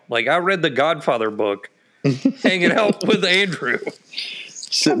hanging out. Like I read the Godfather book, hanging out with Andrew.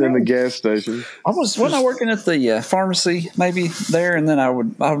 Sitting in the gas station. Wasn't I working at the pharmacy maybe there, and then I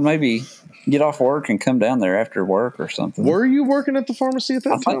would maybe get off work and come down there after work or something. Were you working at the pharmacy at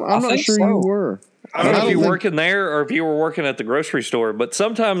that time? I'm not sure you were. I don't know if you were working there or if you were working at the grocery store, but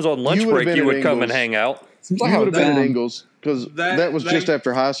sometimes on lunch break you would come and hang out. Seems like I would have been at Ingles because that was just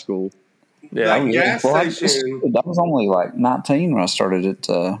after high school. Yeah, gas station. I was only like 19 when I started at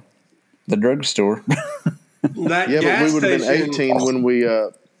the drugstore. But we would have been 18 when we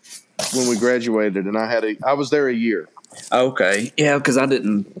graduated, and I was there a year. Okay, yeah, because I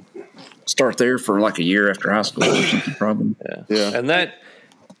didn't start there for like a year after high school or something, probably. Yeah, and that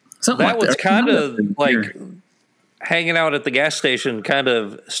was kind of like hanging out at the gas station. Kind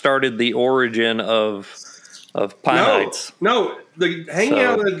of started the origin of pie nights. No, the hanging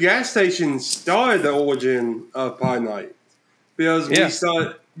out at the gas station started the origin of pie night because we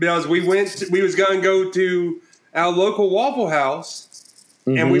was going to go to our local Waffle House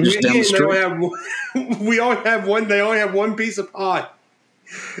and we Just went down the in. street. We only have one. They only have one piece of pie.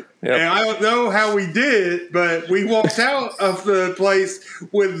 Yep. And I don't know how we did it, but we walked out of the place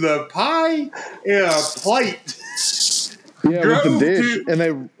with the pie in a plate. Yeah, with the dish,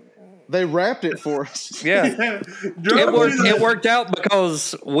 and they wrapped it for us. Yeah. It worked out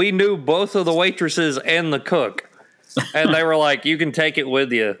because we knew both of the waitresses and the cook, and they were like, "You can take it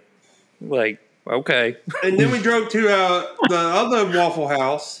with you." Like, okay. And then we drove to the other Waffle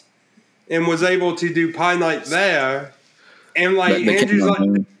House and was able to do pie night there. And like Andrew's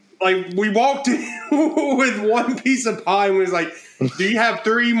like we walked in with one piece of pie and was like, "Do you have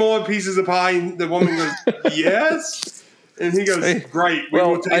 3 more pieces of pie?" And the woman goes, "Yes." And he goes, "Great, we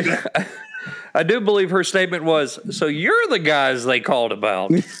will take that." I do believe her statement was, "So you're the guys they called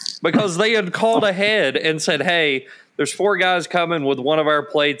about," because they had called ahead and said, "Hey, there's 4 guys coming with one of our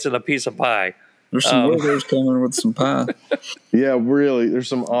plates and a piece of pie." There's some weirdos coming with some pie. Yeah, really. There's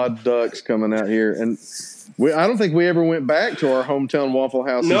some odd ducks coming out here, and I don't think we ever went back to our hometown Waffle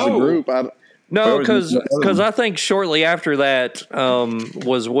House as a group. No, because I think shortly after that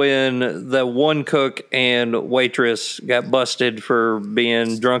was when the one cook and waitress got busted for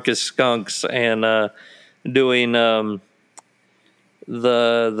being drunk as skunks and doing the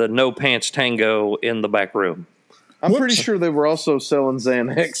no pants tango in the back room. I'm pretty sure they were also selling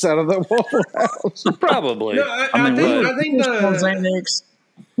Xanax out of that Waffle House. Probably. No, I think the Xanax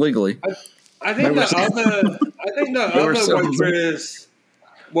legally. I think the other waitress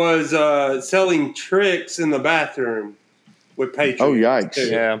was selling tricks in the bathroom with patrons. Oh, yikes. Too.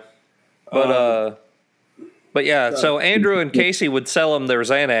 Yeah. But yeah, so Andrew and Casey would sell them their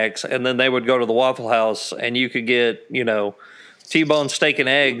Xanax, and then they would go to the Waffle House, and you could get, T-bone steak and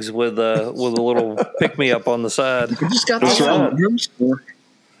eggs with a little pick-me-up on the side. You just got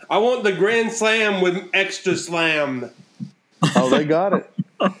I want the Grand Slam with extra slam. Oh, they got it.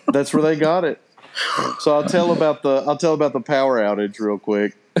 That's where they got it. So I'll tell about the power outage real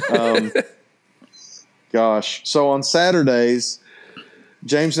quick. Gosh, so on Saturdays,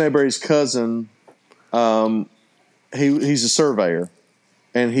 James Nayberry's cousin, he's a surveyor,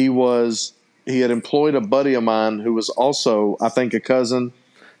 and he had employed a buddy of mine who was also, I think, a cousin.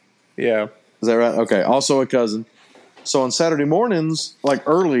 Yeah, is that right? Okay, also a cousin. So on Saturday mornings, like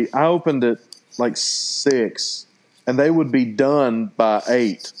early, I opened at like 6, and they would be done by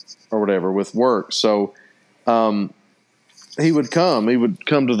 8 or whatever with work. So he would come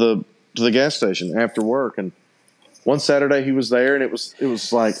to the gas station after work, and one Saturday he was there, and it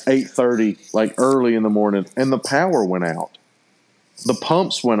was like 8:30, like early in the morning, and the power went out. The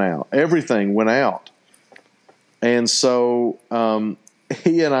pumps went out. Everything went out. And so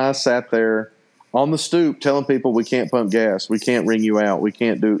he and I sat there on the stoop telling people we can't pump gas. We can't ring you out. We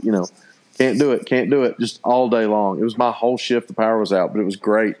can't do, can't do it just all day long. It was my whole shift. The power was out, but it was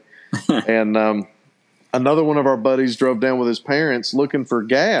great. And another one of our buddies drove down with his parents looking for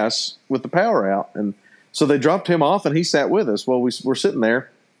gas with the power out. And so they dropped him off, and he sat with us. Well, we're sitting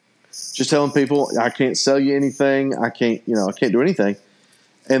there just telling people, I can't sell you anything. I can't do anything.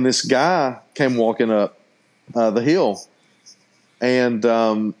 And this guy came walking up the hill, and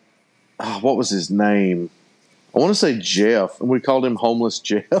what was his name? I want to say Jeff, and we called him Homeless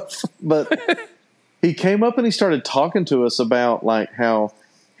Jeff. But he came up and he started talking to us about like how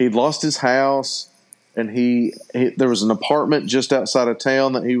he'd lost his house, and there was an apartment just outside of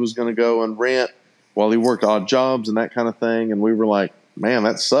town that he was going to go and rent while he worked odd jobs and that kind of thing. And we were like, man,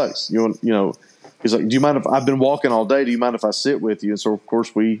 that sucks. He's like, do you mind if I've been walking all day? Do you mind if I sit with you? And so of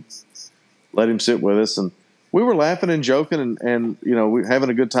course we let him sit with us, and we were laughing and joking and we were having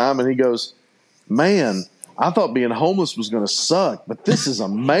a good time. And he goes, man, I thought being homeless was going to suck, but this is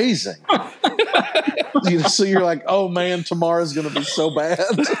amazing. So you're like, oh man, tomorrow's going to be so bad.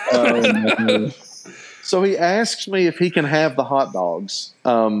 So he asks me if he can have the hot dogs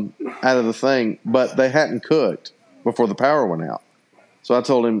out of the thing, but they hadn't cooked before the power went out. So I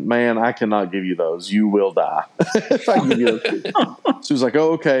told him, man, I cannot give you those. You will die if I give you those. So he was like,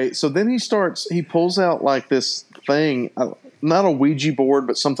 oh, okay. So then he pulls out like this thing, not a Ouija board,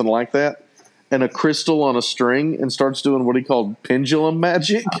 but something like that, and a crystal on a string, and starts doing what he called pendulum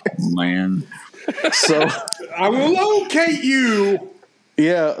magic. Oh, man. So I will locate you.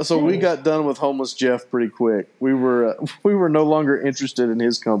 Yeah, so we got done with Homeless Jeff pretty quick. We were no longer interested in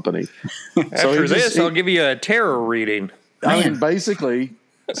his company. After this, I'll give you a tarot reading. I mean, basically,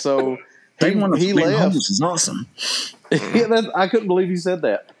 so he left. Homeless is awesome. Yeah, I couldn't believe he said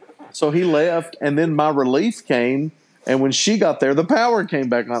that. So he left, and then my relief came, and when she got there, the power came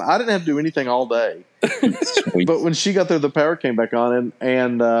back on. I didn't have to do anything all day. But when she got there, the power came back on,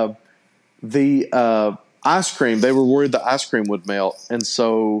 and the ice cream. They were worried the ice cream would melt, and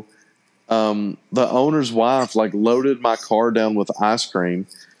so the owner's wife loaded my car down with ice cream.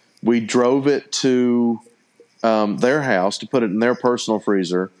 We drove it to their house to put it in their personal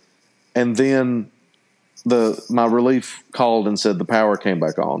freezer, and then my relief called and said the power came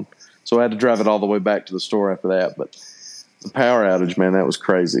back on. So I had to drive it all the way back to the store after that. But the power outage, man, that was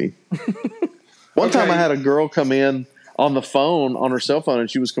crazy. One time I had a girl come in on the phone, on her cell phone, and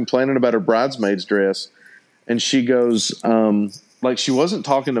she was complaining about her bridesmaid's dress. And she goes, she wasn't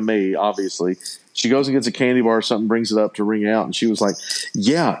talking to me, obviously. She goes and gets a candy bar or something, brings it up to ring out. And she was like,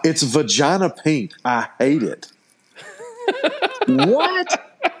 yeah, it's vagina pink. I hate it.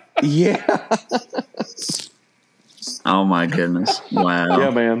 What? Yeah. Oh, my goodness. Wow. Yeah,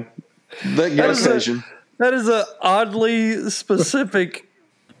 man. That gas station. That is a oddly specific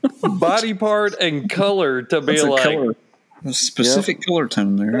body part and color to be color. A specific color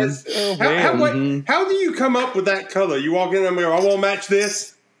tone there. How do you come up with that color? You walk in and go, I want to match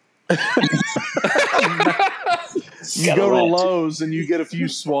this. You go to Lowe's and you get a few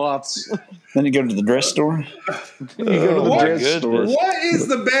swaths. Then you go to the dress store. You go to the dress store. What is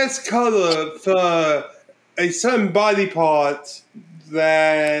the best color for a certain body part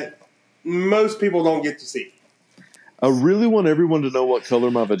that most people don't get to see? I really want everyone to know what color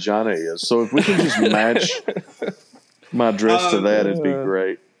my vagina is. So if we can just match my dress to that, it'd be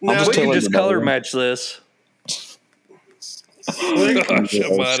great. Now we can just color match this. Click.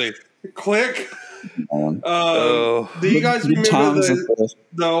 Click. Do you guys remember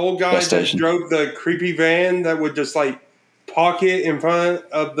the old guy that drove the creepy van that would just park it in front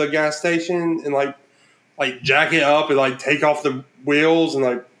of the gas station and jack it up and take off the wheels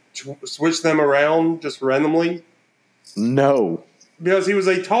and switch them around just randomly? No. Because he was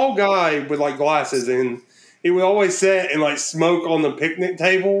a tall guy with glasses, and he would always sit and smoke on the picnic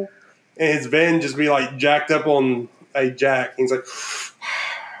table, and his van just be jacked up on a jack. And he's like,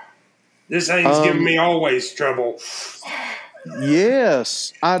 this thing's giving me always trouble.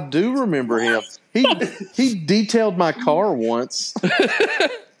 Yes, I do remember him. He detailed my car once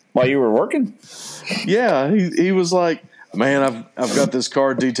while you were working. Yeah, he was like, man, I've got this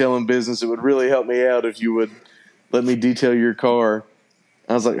car detailing business. It would really help me out if you would let me detail your car.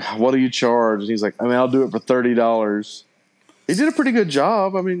 I was like, what do you charge? And he's like, I'll do it for $30. He did a pretty good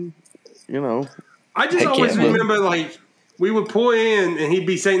job. I mean, I just always remember, we would pull in and he'd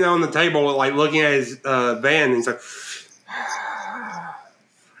be sitting there on the table, looking at his van. And he's like,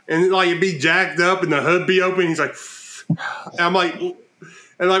 and it'd be jacked up and the hood be open. He's like, and I'm like,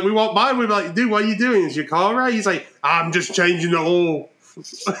 and we walk by and we'd be like, dude, what are you doing? Is your car right? He's like, I'm just changing the oil.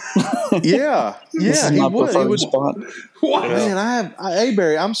 Yeah, he would. Spot. What? Man, hey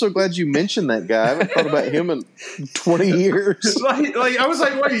Barry, I'm so glad you mentioned that guy. I haven't thought about him in 20 years. I was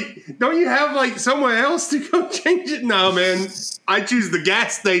like, wait, don't you have somewhere else to go change it? No, man, I choose the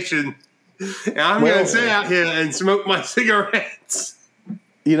gas station, and I'm gonna sit out here and smoke my cigarettes.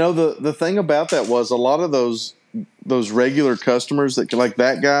 The thing about that was a lot of those regular customers that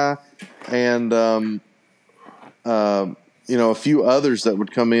that guy and a few others that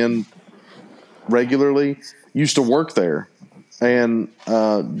would come in regularly used to work there and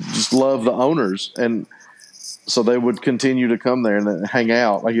just love the owners. And so they would continue to come there and hang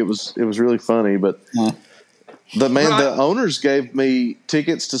out. It was really funny. But the owners gave me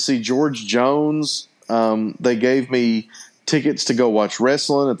tickets to see George Jones. They gave me tickets to go watch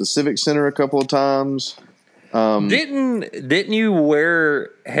wrestling at the Civic Center a couple of times. Didn't you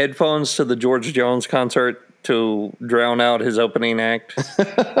wear headphones to the George Jones concert to drown out his opening act?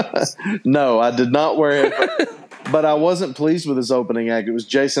 No, I did not wear it, but I wasn't pleased with his opening act. It was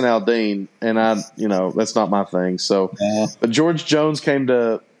Jason Aldean, and that's not my thing. So, but George Jones came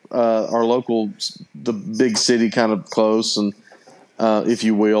to our local, the big city, kind of close, and if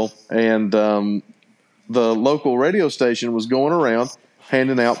you will, and the local radio station was going around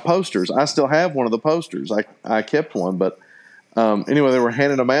handing out posters. I still have one of the posters. I kept one, but anyway, they were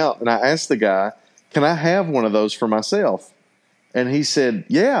handing them out, and I asked the guy, can I have one of those for myself? And he said,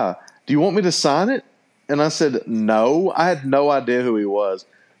 yeah. Do you want me to sign it? And I said, no. I had no idea who he was,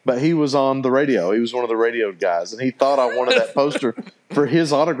 but he was on the radio. He was one of the radio guys, and he thought I wanted that poster for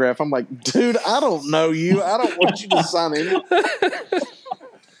his autograph. I'm like, dude, I don't know you. I don't want you to sign it.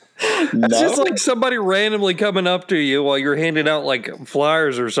 It's just like somebody randomly coming up to you while you're handing out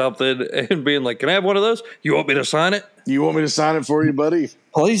flyers or something and being like, can I have one of those? You want me to sign it? You want me to sign it for you, buddy?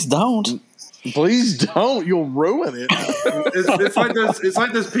 Please don't. Please don't. You'll ruin it. It's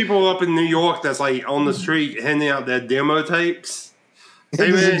like those people up in New York that's on the street handing out their demo tapes.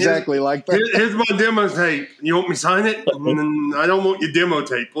 Hey, man, exactly like that. Here's my demo tape. You want me to sign it? I don't want your demo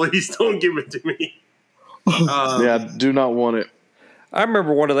tape. Please don't give it to me. Yeah, I do not want it. I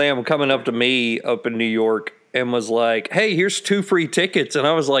remember one of them coming up to me up in New York and was like, "Hey, here's 2 free tickets." And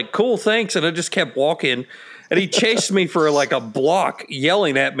I was like, "Cool, thanks." And I just kept walking. And he chased me for like a block,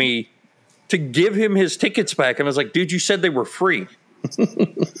 yelling at me to give him his tickets back. And I was like, "Dude, you said they were free."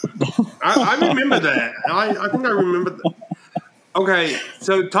 I remember that. I think I remember that. Okay,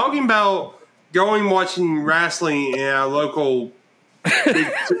 so talking about watching wrestling in our local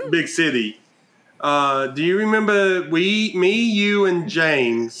big city. Do you remember me, you, and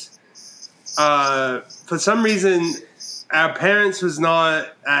James? For some reason, our parents was not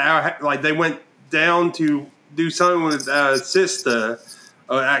like they went down to do something with our sister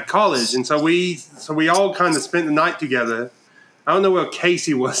at college, and so we all kind of spent the night together. I don't know where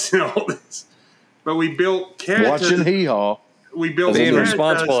Casey was in all this, but we built characters. Watching Hee Haw. We built being characters.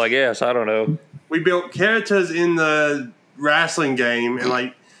 responsible, I guess. I don't know. We built characters in the wrestling game, and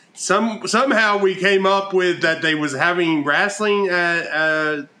like somehow we came up with that they was having wrestling at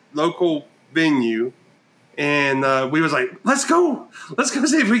a local venue, and we was like, let's go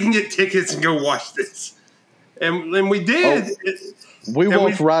see if we can get tickets and go watch this, and we did. We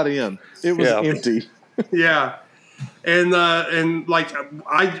walked right in. It was empty. Yeah, and like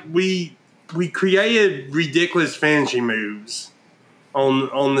we created ridiculous fantasy moves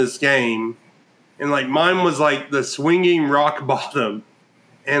on this game, and like mine was like the swinging rock bottom,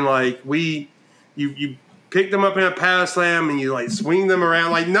 and like you pick them up in a power slam and you like swing them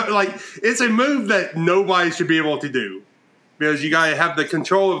around like it's a move that nobody should be able to do because you gotta have the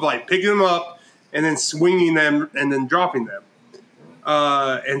control of like picking them up and then swinging them and then dropping them.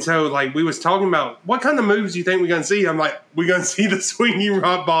 And so like we was talking about what kind of moves do you think we're gonna see? I'm like, we're gonna see the swinging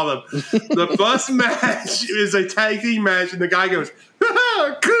rock bottom. The first match is a tag team match, and the guy goes,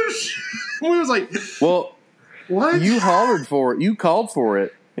 "Kush!" And we was like, "Well, what?" You hollered for it. You called for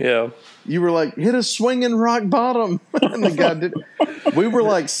it. Yeah. You were like, "Hit a swinging rock bottom," and the guy did. We were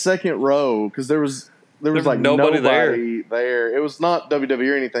like second row because there was like nobody there. It was not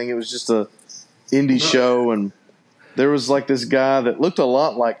WWE or anything. It was just a indie show and. There was like this guy that looked a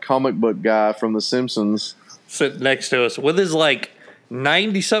lot like comic book guy from The Simpsons. Sitting next to us with his like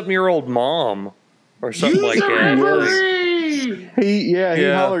 90-something-year-old mom or something like that. He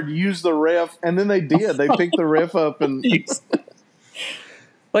hollered, "Use the ref," and then they did. They picked the ref up and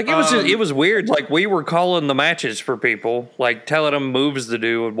like it was weird. Like we were calling the matches for people, like telling them moves to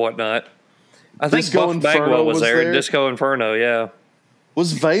do and whatnot. I think Disco Buff Bagwell was there. there. Disco Inferno, yeah.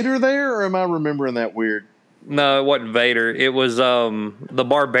 Was Vader there, or am I remembering that weird? No, it wasn't Vader. It was the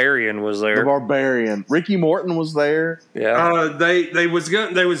Barbarian was there. The Barbarian. Ricky Morton was there. Yeah. They was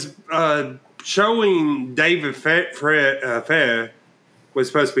showing David Fair was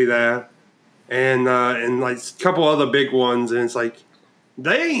supposed to be there, and like a couple other big ones, and it's like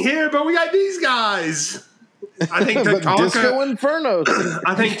they ain't here, but we got these guys. I think Disco Inferno.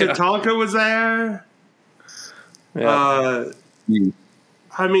 I think Tatanka was there. Yeah.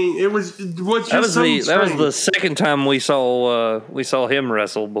 I mean, it was just that was the second time we saw him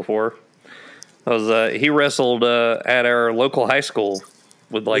wrestle before. He wrestled at our local high school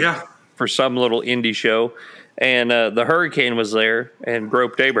with for some little indie show, and the Hurricane was there and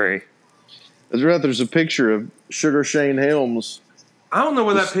Grope Dayberry. There's a picture of Sugar Shane Helms. I don't know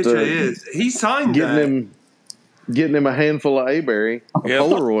what that picture is. He signed getting him a handful of A-Berry, a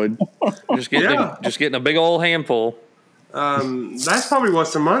Polaroid. just getting a big old handful. That's probably worth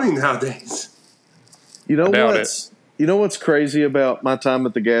some money nowadays. You know what's crazy about my time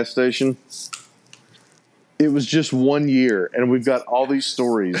at the gas station? It was just 1 year, and we've got all these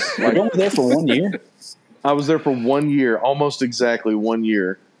stories. Like, you were there for 1 year? I was there for 1 year, almost exactly 1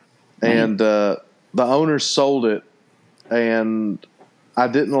 year. And the owner sold it, and I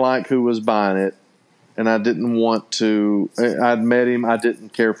didn't like who was buying it, and I didn't want to. I'd met him. I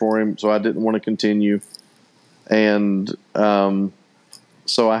didn't care for him, so I didn't want to continue. And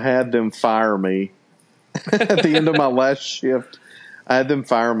so I had them fire me at the end of my last shift. I had them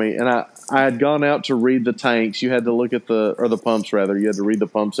fire me, and I had gone out to read the tanks. You had to look at the pumps rather. You had to read the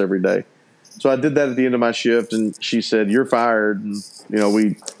pumps every day. So I did that at the end of my shift, and she said, "You're fired." And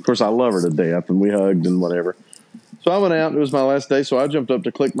of course I love her to death, and we hugged and whatever. So I went out, and it was my last day. So I jumped up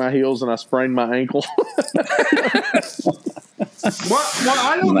to click my heels, and I sprained my ankle. What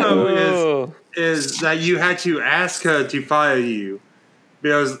I don't know is that you had to ask her to fire you,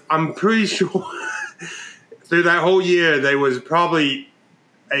 because I'm pretty sure through that whole year there was probably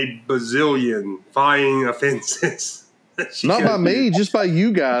a bazillion firing offenses. Not by me, just by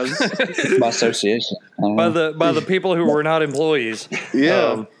you guys. By association. By the people who were not employees.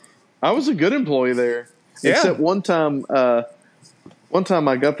 Yeah. I was a good employee there. Yeah. Except one time I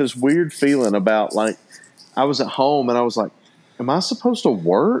got this weird feeling about like I was at home and I was like, am I supposed to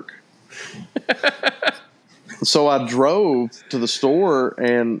work? So I drove to the store,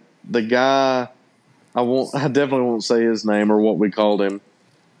 and the guy, I definitely won't say his name or what we called him.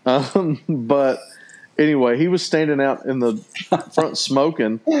 But anyway, he was standing out in the front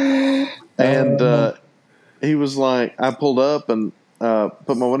smoking, and he was like, I pulled up and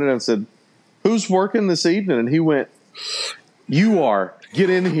put my window down and said, who's working this evening? And he went, you are. Get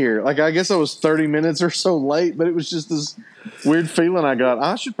in here. Like, I guess I was 30 minutes or so late, but it was just this weird feeling I got.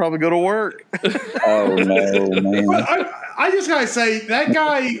 I should probably go to work. Oh, no, man. I just got to say, that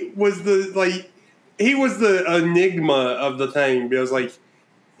guy was he was the enigma of the thing, because, like,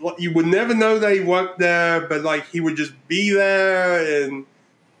 you would never know that he worked there, but, like, he would just be there and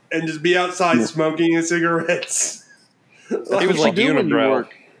just be outside smoking his cigarettes. He was like Unibrow.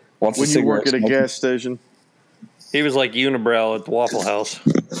 When you work at a gas station. He was like Unibrow at the Waffle House.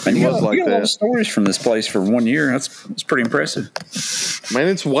 And you got a lot of stories from this place for 1 year. That's pretty impressive. Man,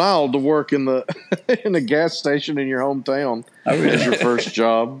 it's wild to work in a gas station in your hometown as your first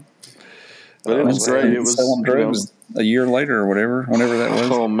job. But it was great. It was selling drugs a year later or whenever that was.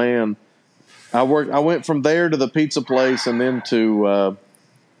 Oh man, I went from there to the pizza place and then to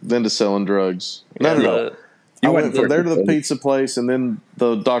selling drugs. No. I went from there to the pizza place and then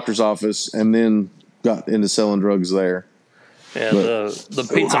the doctor's office and then got into selling drugs there. Yeah, the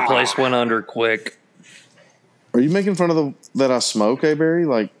pizza place went under quick. Are you making fun of that I smoke, Barry?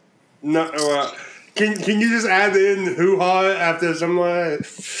 Like, no. Can you just add in hoo-ha after some like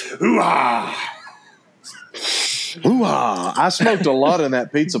hoo-ha? Hoo-ha! I smoked a lot in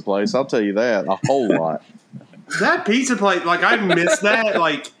that pizza place. I'll tell you that, a whole lot. That pizza place, like, I miss that.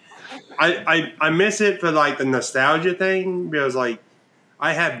 Like, I miss it for, like, the nostalgia thing, because, like,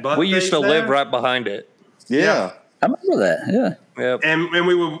 I had buffets. We used to live right behind it. Yeah. I remember that. Yeah. Yep. And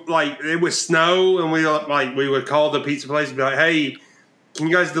we would, like, it would snow, and we would call the pizza place and be like, hey, can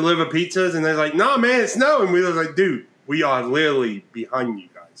you guys deliver pizzas? And they're like, no, man, it's snow. And we were like, dude, we are literally behind you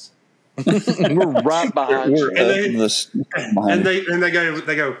guys. We're right behind you. And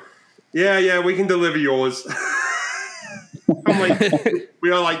they go, yeah, we can deliver yours. I'm like,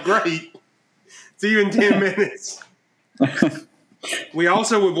 we are like, great. See you in 10 minutes. We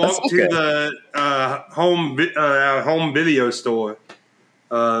also would walk to the home video store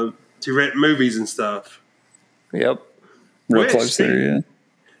to rent movies and stuff. Yep. Real close there, yeah.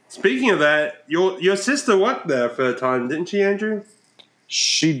 Speaking of that, your sister worked there for a time, didn't she, Andrew?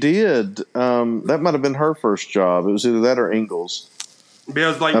 She did. That might have been her first job. It was either that or Ingalls.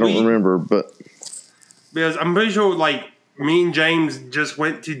 Because, like, I don't remember, but because I'm pretty sure, like, me and James just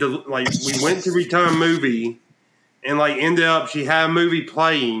went to we went to return a movie, and, like, ended up she had a movie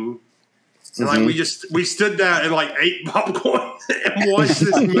playing, and like we stood there and, like, ate popcorn and watched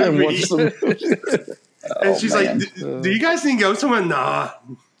this movie. And she's like, "Do you guys need to go somewhere?" Nah.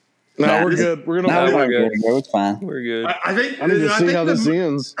 No, we're good. We're gonna go. It's fine. We're good. I think I need to see how this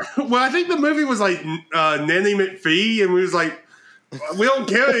ends. Well, I think the movie was like Nanny McPhee, and we was like, we don't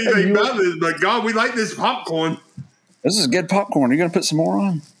care anything about this, but God, we like this popcorn. This is good popcorn. Are you gonna put some more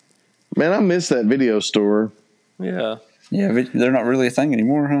on? Man, I miss that video store. Yeah. Yeah, but they're not really a thing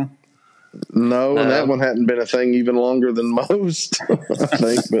anymore, huh? No, and that one hadn't been a thing even longer than most, I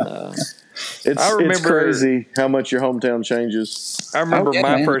think. But it's crazy how much your hometown changes. I remember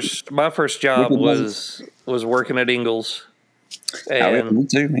my first job was working at Ingalls. And me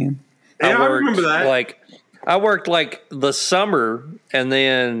too, man. Yeah, I remember that. I worked like the summer, and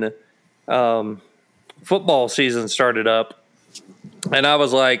then football season started up, and I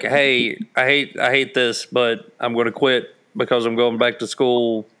was like, "Hey, I hate this, but I'm going to quit because I'm going back to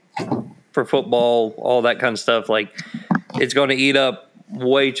school for football, all that kind of stuff. Like, it's going to eat up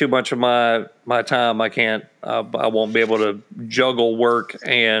way too much of my time. I won't be able to juggle work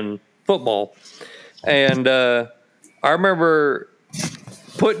and football." And I remember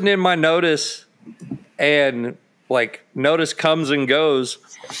putting in my notice, and like notice comes and goes,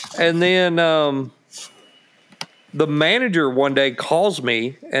 and then the manager one day calls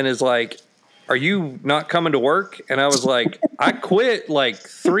me and is like, "Are you not coming to work?" And I was like, "I quit like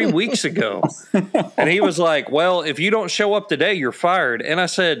 3 weeks ago." And he was like, "Well, if you don't show up today, you're fired." And I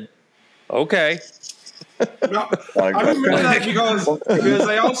said, "Okay." No, I remember that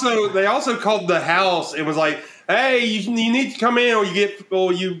because they also called the house and was like, "Hey, you need to come in or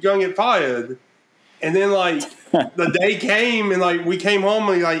you're gonna get fired." And then like the day came and like we came home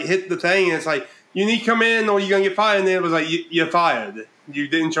and like hit the thing and it's like, "You need to come in or you're gonna get fired." And then it was like, "You're fired. You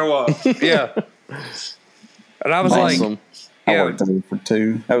didn't show up." Yeah. And I was like, I worked there for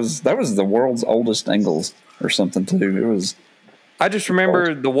 2. That was the world's oldest Ingalls or something too. It was. I just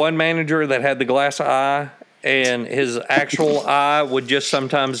remember the one manager that had the glass eye, and his actual eye would just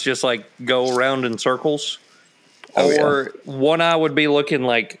sometimes just like go around in circles. Or one eye would be looking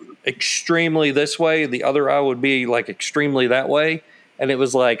like extremely this way, the other eye would be like extremely that way, and it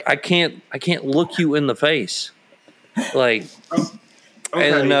was like I can't look you in the face, like. Okay.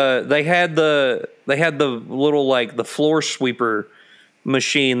 And they had the little like the floor sweeper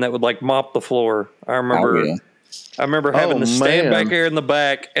machine that would like mop the floor. I remember having to stand back there in the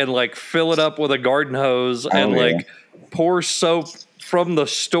back and like fill it up with a garden hose and like pour soap from the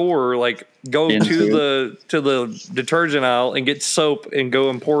store, like go to the detergent aisle and get soap and go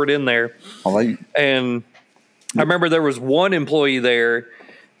and pour it in there. And I remember there was one employee there.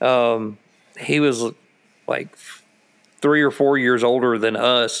 He was like 3 or 4 years older than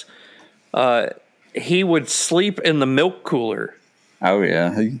us. He would sleep in the milk cooler. Oh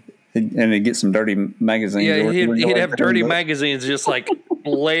yeah, and he'd get some dirty magazines. Yeah, he'd have dirty magazines just like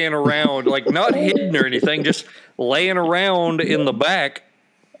laying around, like not hidden or anything, just laying around in the back.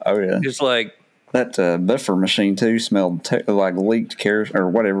 Oh yeah, just like that buffer machine too smelled like leaked kerosene or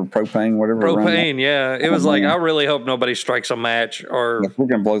whatever, whatever. Propane, yeah. It was like I really hope nobody strikes a match or we're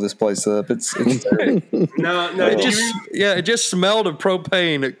gonna blow this place up. It's no. It just smelled of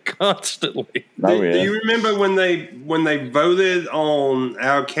propane constantly. Do you remember when they voted on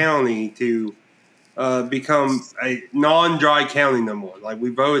our county to become a non-dry county no more? Like we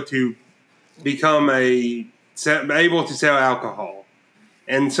voted to become able to sell alcohol.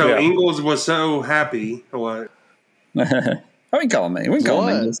 And so Ingalls was so happy. What? We call them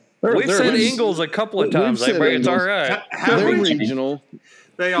Ingalls. We've said Ingalls a couple of times. It's all right. They're regional.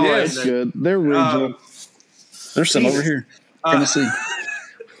 They are. That's good. They're regional. There's some over here. Tennessee.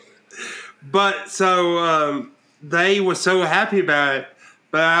 But so they were so happy about it.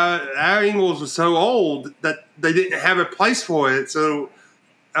 But our Ingalls was so old that they didn't have a place for it. So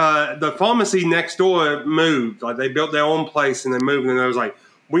the pharmacy next door moved. Like they built their own place and they moved, and I was like,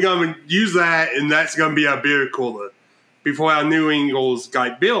 we're gonna use that, and that's gonna be our beer cooler before our new Ingalls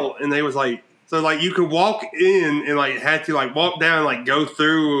got built. And they was like, so like you could walk in and like had to like walk down and like go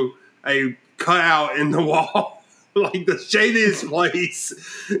through a cutout in the wall, like the shadiest place,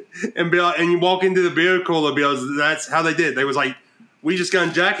 and be like, and you walk into the beer cooler because that's how they did. They was like, we just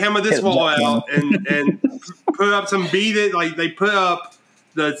gonna jackhammer this wall out and put up some beaded, like they put up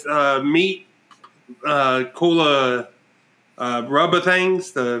the meat cooler rubber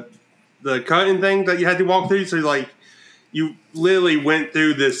things, the cutting thing that you had to walk through. So like you literally went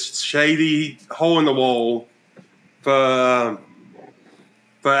through this shady hole in the wall for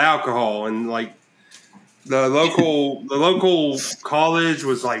alcohol, and like the local college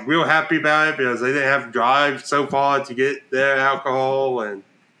was like real happy about it because they didn't have to drive so far to get their alcohol. And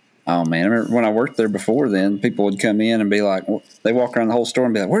oh man, I remember when I worked there before then, people would come in and be like, they walk around the whole store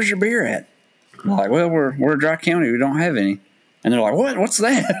and be like, where's your beer at? I'm like, well, we're a dry county. We don't have any. And they're like, what? What's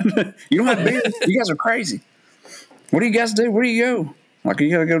that? You don't have beer? You guys are crazy. What do you guys do? Where do you go? Like,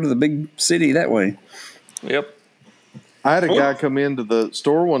 you got to go to the big city that way. Yep. I had a guy come into the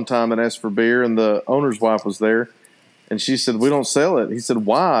store one time and ask for beer, and the owner's wife was there. And she said, we don't sell it. He said,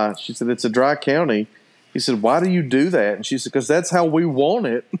 why? She said, it's a dry county. He said, why do you do that? And she said, because that's how we want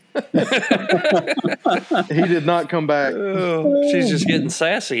it. He did not come back. She's just getting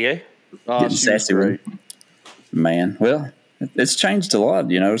sassy, eh? Getting sassy, great. Man, well, it's changed a lot,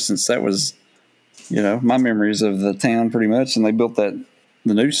 since that was, my memories of the town pretty much. And they built the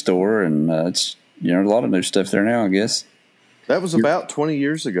new store, and it's, a lot of new stuff there now, I guess. That was about 20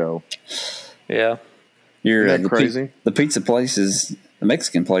 years ago. Yeah. Isn't that crazy? The pizza place is a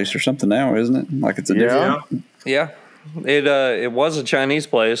Mexican place or something now, isn't it? Like it's a different. Yeah. It was a Chinese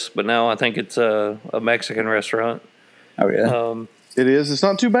place, but now I think it's a Mexican restaurant. Oh yeah. It is. It's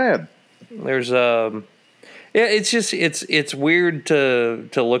not too bad. There's it's just it's weird to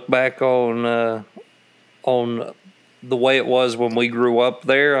look back on the way it was when we grew up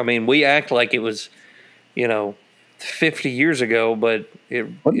there. I mean, we act like it was, 50 years ago, but it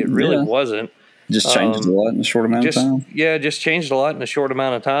really wasn't. Just changed a lot in a short amount of time. Yeah, just changed a lot in a short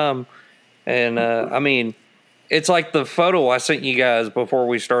amount of time. And, I mean, it's like the photo I sent you guys before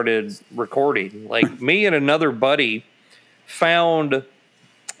we started recording. Like, me and another buddy found,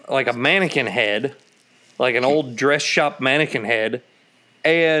 like, a mannequin head, like an old dress shop mannequin head,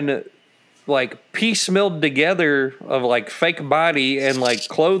 and, like, piecemealed together of, like, fake body and, like,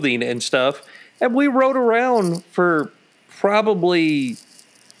 clothing and stuff. And we rode around for probably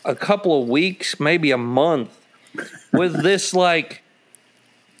a couple of weeks, maybe a month, with this like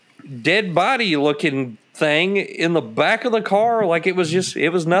dead body looking thing in the back of the car. Like it was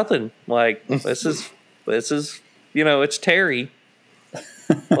nothing. Like this is it's Terry.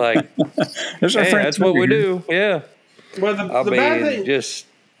 Like, hey, that's what we do. Yeah. Well, the bad thing,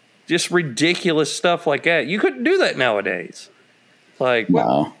 just ridiculous stuff like that. You couldn't do that nowadays. Like,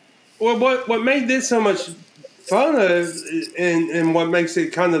 wow. Well, what made this so much fun and what makes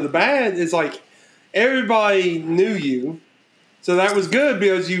it kind of the bad is like everybody knew you, so that was good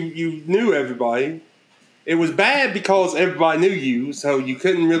because you knew everybody. It was bad because everybody knew you, so you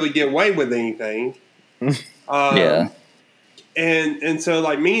couldn't really get away with anything. Yeah. And so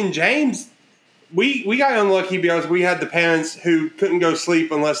like me and James, we got unlucky because we had the parents who couldn't go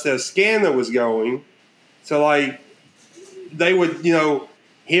sleep unless their scanner was going. So like they would,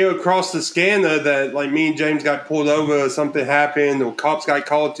 hear across the scanner that like me and James got pulled over or something happened or cops got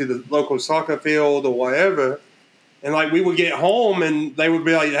called to the local soccer field or whatever. And like we would get home and they would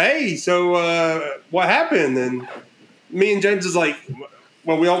be like, hey, so what happened? And me and James is like,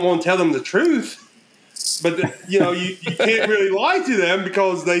 well, we don't want to tell them the truth. But, you can't really lie to them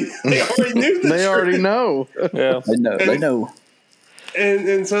because they already knew the truth. They already know. yeah. They know.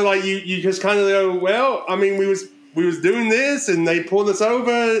 And so like you just kind of go, well, I mean, we was doing this and they pulled us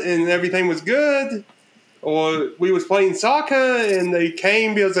over and everything was good. Or we was playing soccer and they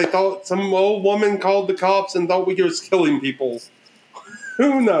came because they thought some old woman called the cops and thought we were killing people.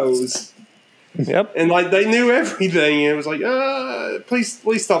 Who knows? Yep. And like they knew everything. And it was like,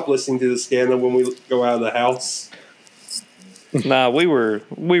 please stop listening to the scanner when we go out of the house. Nah, we were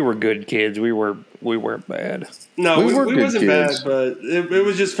good kids. We weren't bad. No, we wasn't kids. bad, but it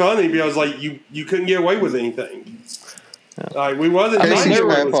was just funny because like you couldn't get away with anything. Yeah. Like we wasn't.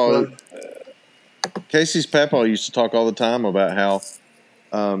 Casey's papa used to talk all the time about how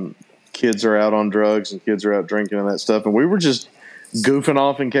kids are out on drugs and kids are out drinking and that stuff, and we were just goofing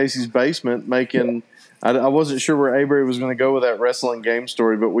off in Casey's basement making. I wasn't sure where Avery was going to go with that wrestling game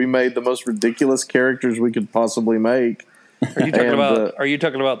story, but we made the most ridiculous characters we could possibly make. Are you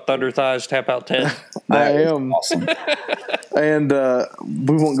talking about Thunder Thighs Tap Out 10? I am. Awesome. And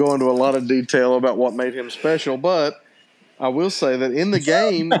we won't go into a lot of detail about what made him special, but I will say that in the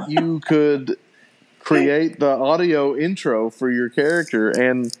game you could create the audio intro for your character,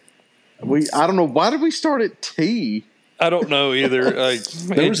 and I don't know, why did we start at T? I don't know either.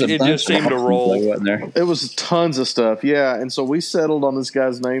 It just seemed to roll. It was tons of stuff, yeah. And so we settled on this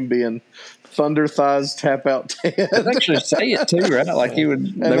guy's name being Thunder Thighs Tap Out 10. They'd actually say it too, right? Like he would,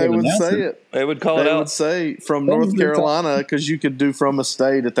 and they would say it. They would call it out. They would say from North Carolina because you could do from a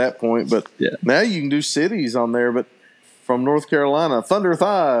state at that point, but now you can do cities on there. But from North Carolina, Thunder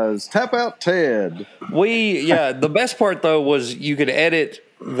Thighs Tap Out Ted. The best part though was you could edit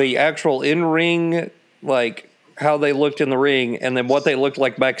the actual in-ring, like how they looked in the ring, and then what they looked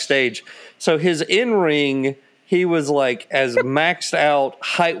like backstage. So his in-ring, he was like as maxed out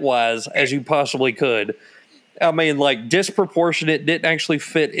height-wise as you possibly could. I mean, like disproportionate, didn't actually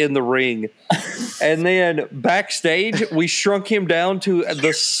fit in the ring. And then backstage, we shrunk him down to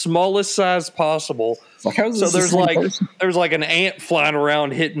the smallest size possible. Like, so there's like an ant flying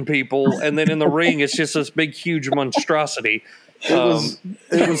around hitting people, and then in the ring, it's just this big, huge monstrosity. He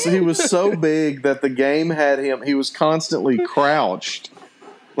was so big that the game had him. He was constantly crouched.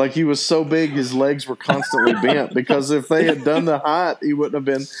 Like he was so big, his legs were constantly bent because if they had done the height, he wouldn't have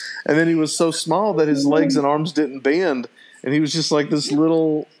been. And then he was so small that his legs and arms didn't bend, and he was just like this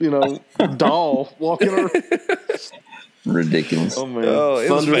little, doll walking around. Ridiculous. Oh man! Oh, it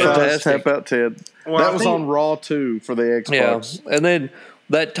was fantastic. Tap Out Ted. Well, that was on Raw too for the Xbox. Yeah, and then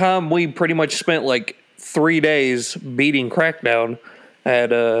that time we pretty much spent like 3 days beating Crackdown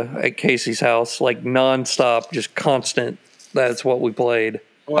at Casey's house, like nonstop, just constant. That's what we played.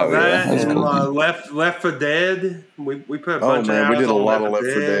 Well, Left 4 Dead. We put a bunch of hours. We did a lot of Left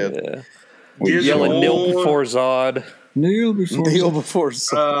 4 Dead. Yeah. We yelling Kneel before Zod. Kneel before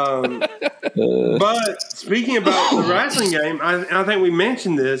Zod. But speaking about the wrestling game, I think we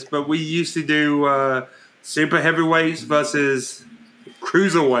mentioned this, but we used to do super heavyweights versus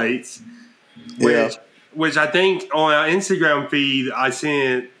cruiserweights, which I think on our Instagram feed I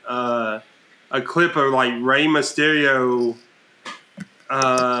sent a clip of like Rey Mysterio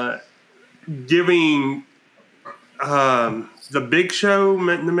giving the Big Show,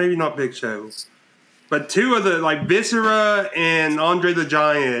 maybe not Big Show, but two of the like Viscera and Andre the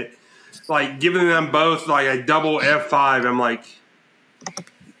Giant, like giving them both like a double F5. I'm like,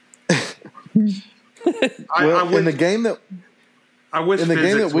 in the game that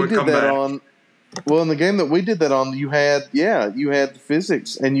we did that on. Well, in the game that we did that on, you had the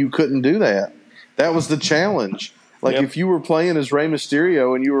physics, and you couldn't do that. That was the challenge. Like if you were playing as Rey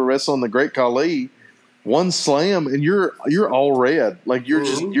Mysterio and you were wrestling the Great Khali, one slam and you're all red. Like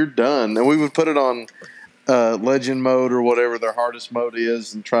you're done. And we would put it on legend mode or whatever their hardest mode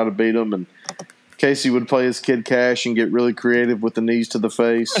is and try to beat them. And Casey would play his Kid Cash and get really creative with the knees to the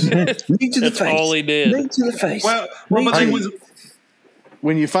face. Knee to the face. All he did. Knee to the face. Well, but Hey, he was.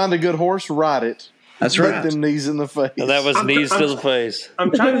 when you find a good horse, ride it. That's Get right. them knees in the face. And that was knees to the face.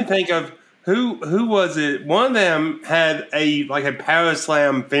 I'm trying to think of who was it. One of them had a power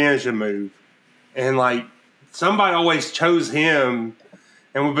slam finisher move, and like somebody always chose him,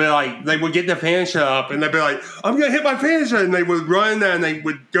 and would be like they would get the finisher up, and they'd be like, "I'm gonna hit my finisher," and they would run there, and they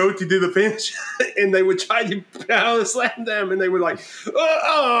would go to do the finisher, and they would try to power slam them, and they would like,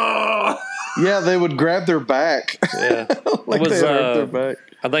 oh. Yeah, they would grab their back. Yeah. Like Was, they hurt their back.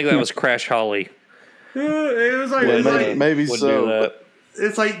 I think that was Crash Holly. It was like, Yeah, it's like maybe Would so. do that.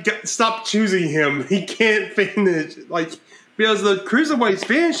 it's like stop choosing him. He can't finish because the cruiserweight's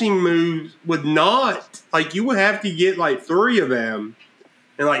finishing moves would not you would have to get 3 of them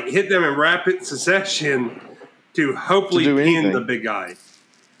and hit them in rapid succession to hopefully To do pin anything. the big guy.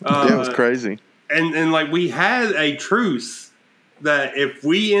 Yeah, it was crazy. And we had a truce that if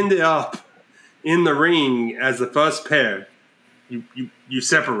we ended up in the ring as the first pair, you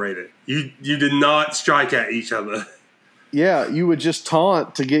separated. You did not strike at each other. Yeah, you would just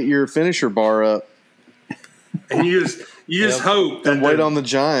taunt to get your finisher bar up And you just hope that and wait on the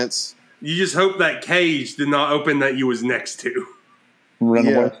Giants. you just hope that cage did not open that you was next to. Run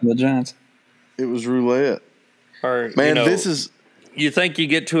Yeah. away from the Giants. It was roulette. Or, Man, this is You think you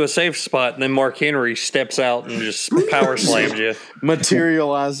get to a safe spot, and then Mark Henry steps out and just power slams you.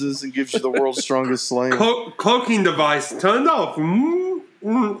 materializes and gives you the world's strongest slam. Cloaking device turned off.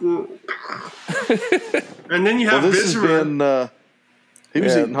 And then you have Well, this has Viscera. been. He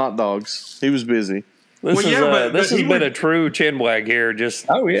was Yeah. eating hot dogs. He was busy. This Well, is yeah, but this he has been would- a true chinwag here. Just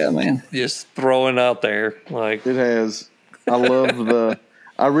Oh yeah, man. throwing out there like It has. I love the.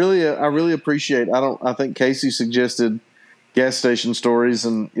 I really appreciate. I think Casey suggested gas station stories,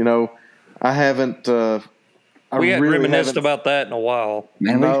 and I haven't. I we hadn't really reminisced haven't- about that in a while.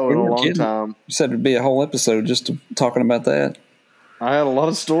 Man, No, we in a were long kidding. time. We said it'd be a whole episode just talking about that. I had a lot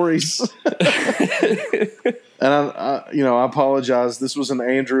of stories, and I apologize. This was an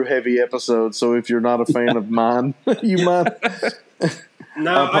Andrew heavy episode, so if you're not a fan of mine, you might.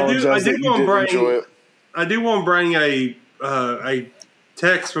 No, I do that you want didn't to enjoy bring. it. I do want to bring a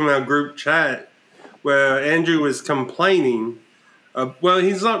text from our group chat where Andrew was complaining. Well,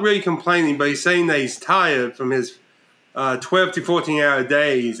 he's not really complaining, but he's saying that he's tired from his 12 to 14-hour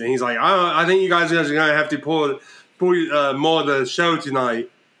days, and he's like, I think you guys are going to have to pull more of the show tonight.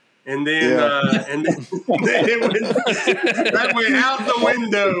 And then, Yeah. and then that went out the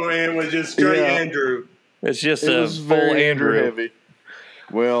window and was just straight Yeah. Andrew. It's just It a was full very Andrew. heavy.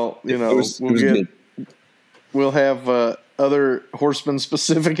 Well, It was good. we'll have other Horsemen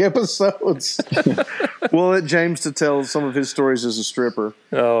specific episodes. We'll let James to tell some of his stories as a stripper.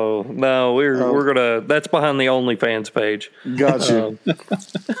 Oh no, we're gonna. That's behind the OnlyFans page. Gotcha.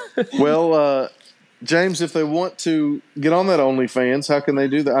 Well, James, if they want to get on that OnlyFans, how can they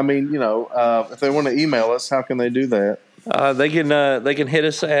do that? I mean, if they want to email us, how can they do that? They can hit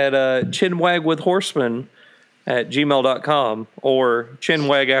us at chinwagwithhorsemen@gmail.com or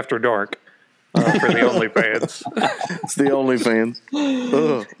chinwagafterdark for the OnlyFans. It's the OnlyFans.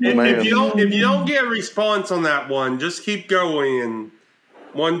 Oh, man. If you don't get a response on that one, just keep going. And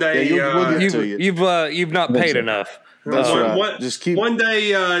one day, we'll get to you. You've not paid enough. That's right. Just keep. one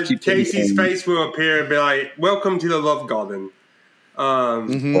day, keep Casey's going. face will appear and be like, "Welcome to the Love Garden."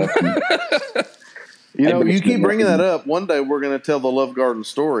 You keep bringing that up. One day we're going to tell the Love Garden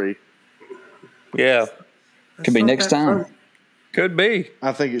story. Yeah, Could be next time. could be.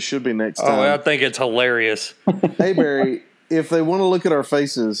 I think it should be next Oh, I time. think it's hilarious. Hey, Barry, if they want to look at our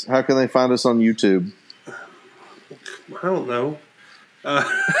faces, how can they find us on YouTube? I don't know.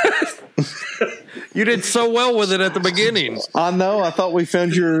 You did so well with it at the beginning. I know. I thought we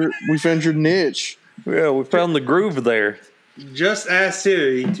found your niche. Yeah, we found the groove there. Just ask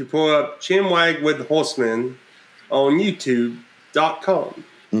Siri to pull up Chinwag with Horsemen on YouTube.com.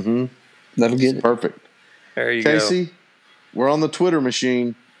 That'll get it. Perfect. There you Casey, we're on the Twitter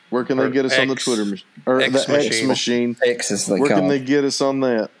machine. Where can they Or get us on the X- Twitter machine? Or X the X machine. machine. X as they Where call can they it. get us on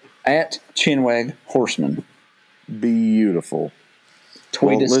that? At Chinwag Horseman. Beautiful.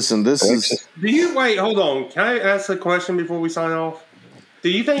 Tweet Well, us. listen, this X is Wait, hold on. Can I ask a question before we sign off? Do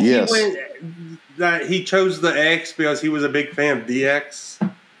you think Yes. that he chose the X because he was a big fan of DX?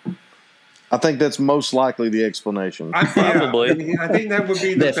 I think that's most likely the explanation. Probably. I think that would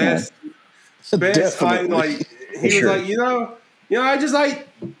be the Definitely. best. Definitely. He Sure. was like, I just like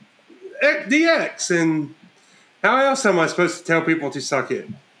DX, and how else am I supposed to tell people to suck it?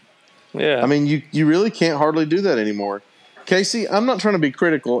 Yeah. I mean, you really can't hardly do that anymore. Casey, I'm not trying to be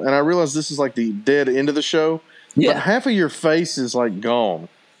critical, and I realize this is like the dead end of the show, but half of your face is like gone.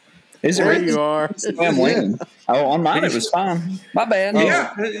 Is it there really? You are. I'm leaning. Oh, on mine it was fine. My bad.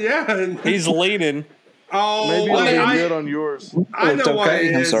 Yeah. He's leaning. Oh, maybe it'll be good on yours. I know why it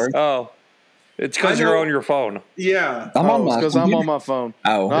is. I'm sorry. Oh, it's because you're on your phone. Yeah. Because I'm on my phone.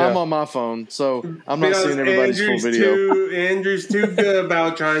 Oh. No, I'm on my phone, so I'm not seeing everybody's full video. Andrew's too good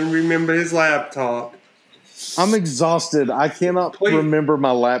about trying to remember his laptop. I'm exhausted. I cannot remember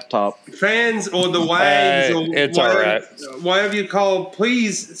my laptop. Fans or the wags or it's all right. Whatever you call,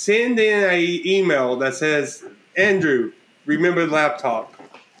 please send in a email that says, Andrew, remember the laptop.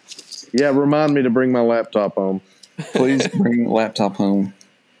 Yeah, remind me to bring my laptop home. Please bring the laptop home.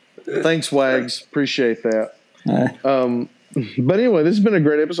 Thanks, Wags. Appreciate that. But anyway, this has been a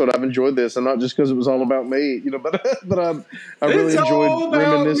great episode. I've enjoyed this, and not just because it was all about me, but I really enjoyed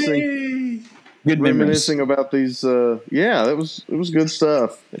reminiscing. Reminiscing about these, it was good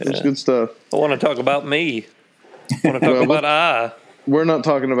stuff. It was good stuff. I want to talk about me. I want to talk about We're not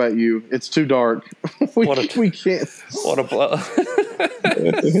talking about you. It's too dark. we can't. What a blow.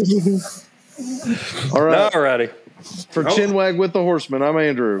 All right. Alrighty. For Chinwag with the Horsemen, I'm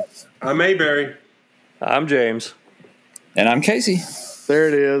Andrew. I'm Mayberry. I'm James. And I'm Casey. There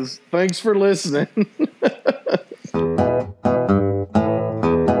it is. Thanks for listening.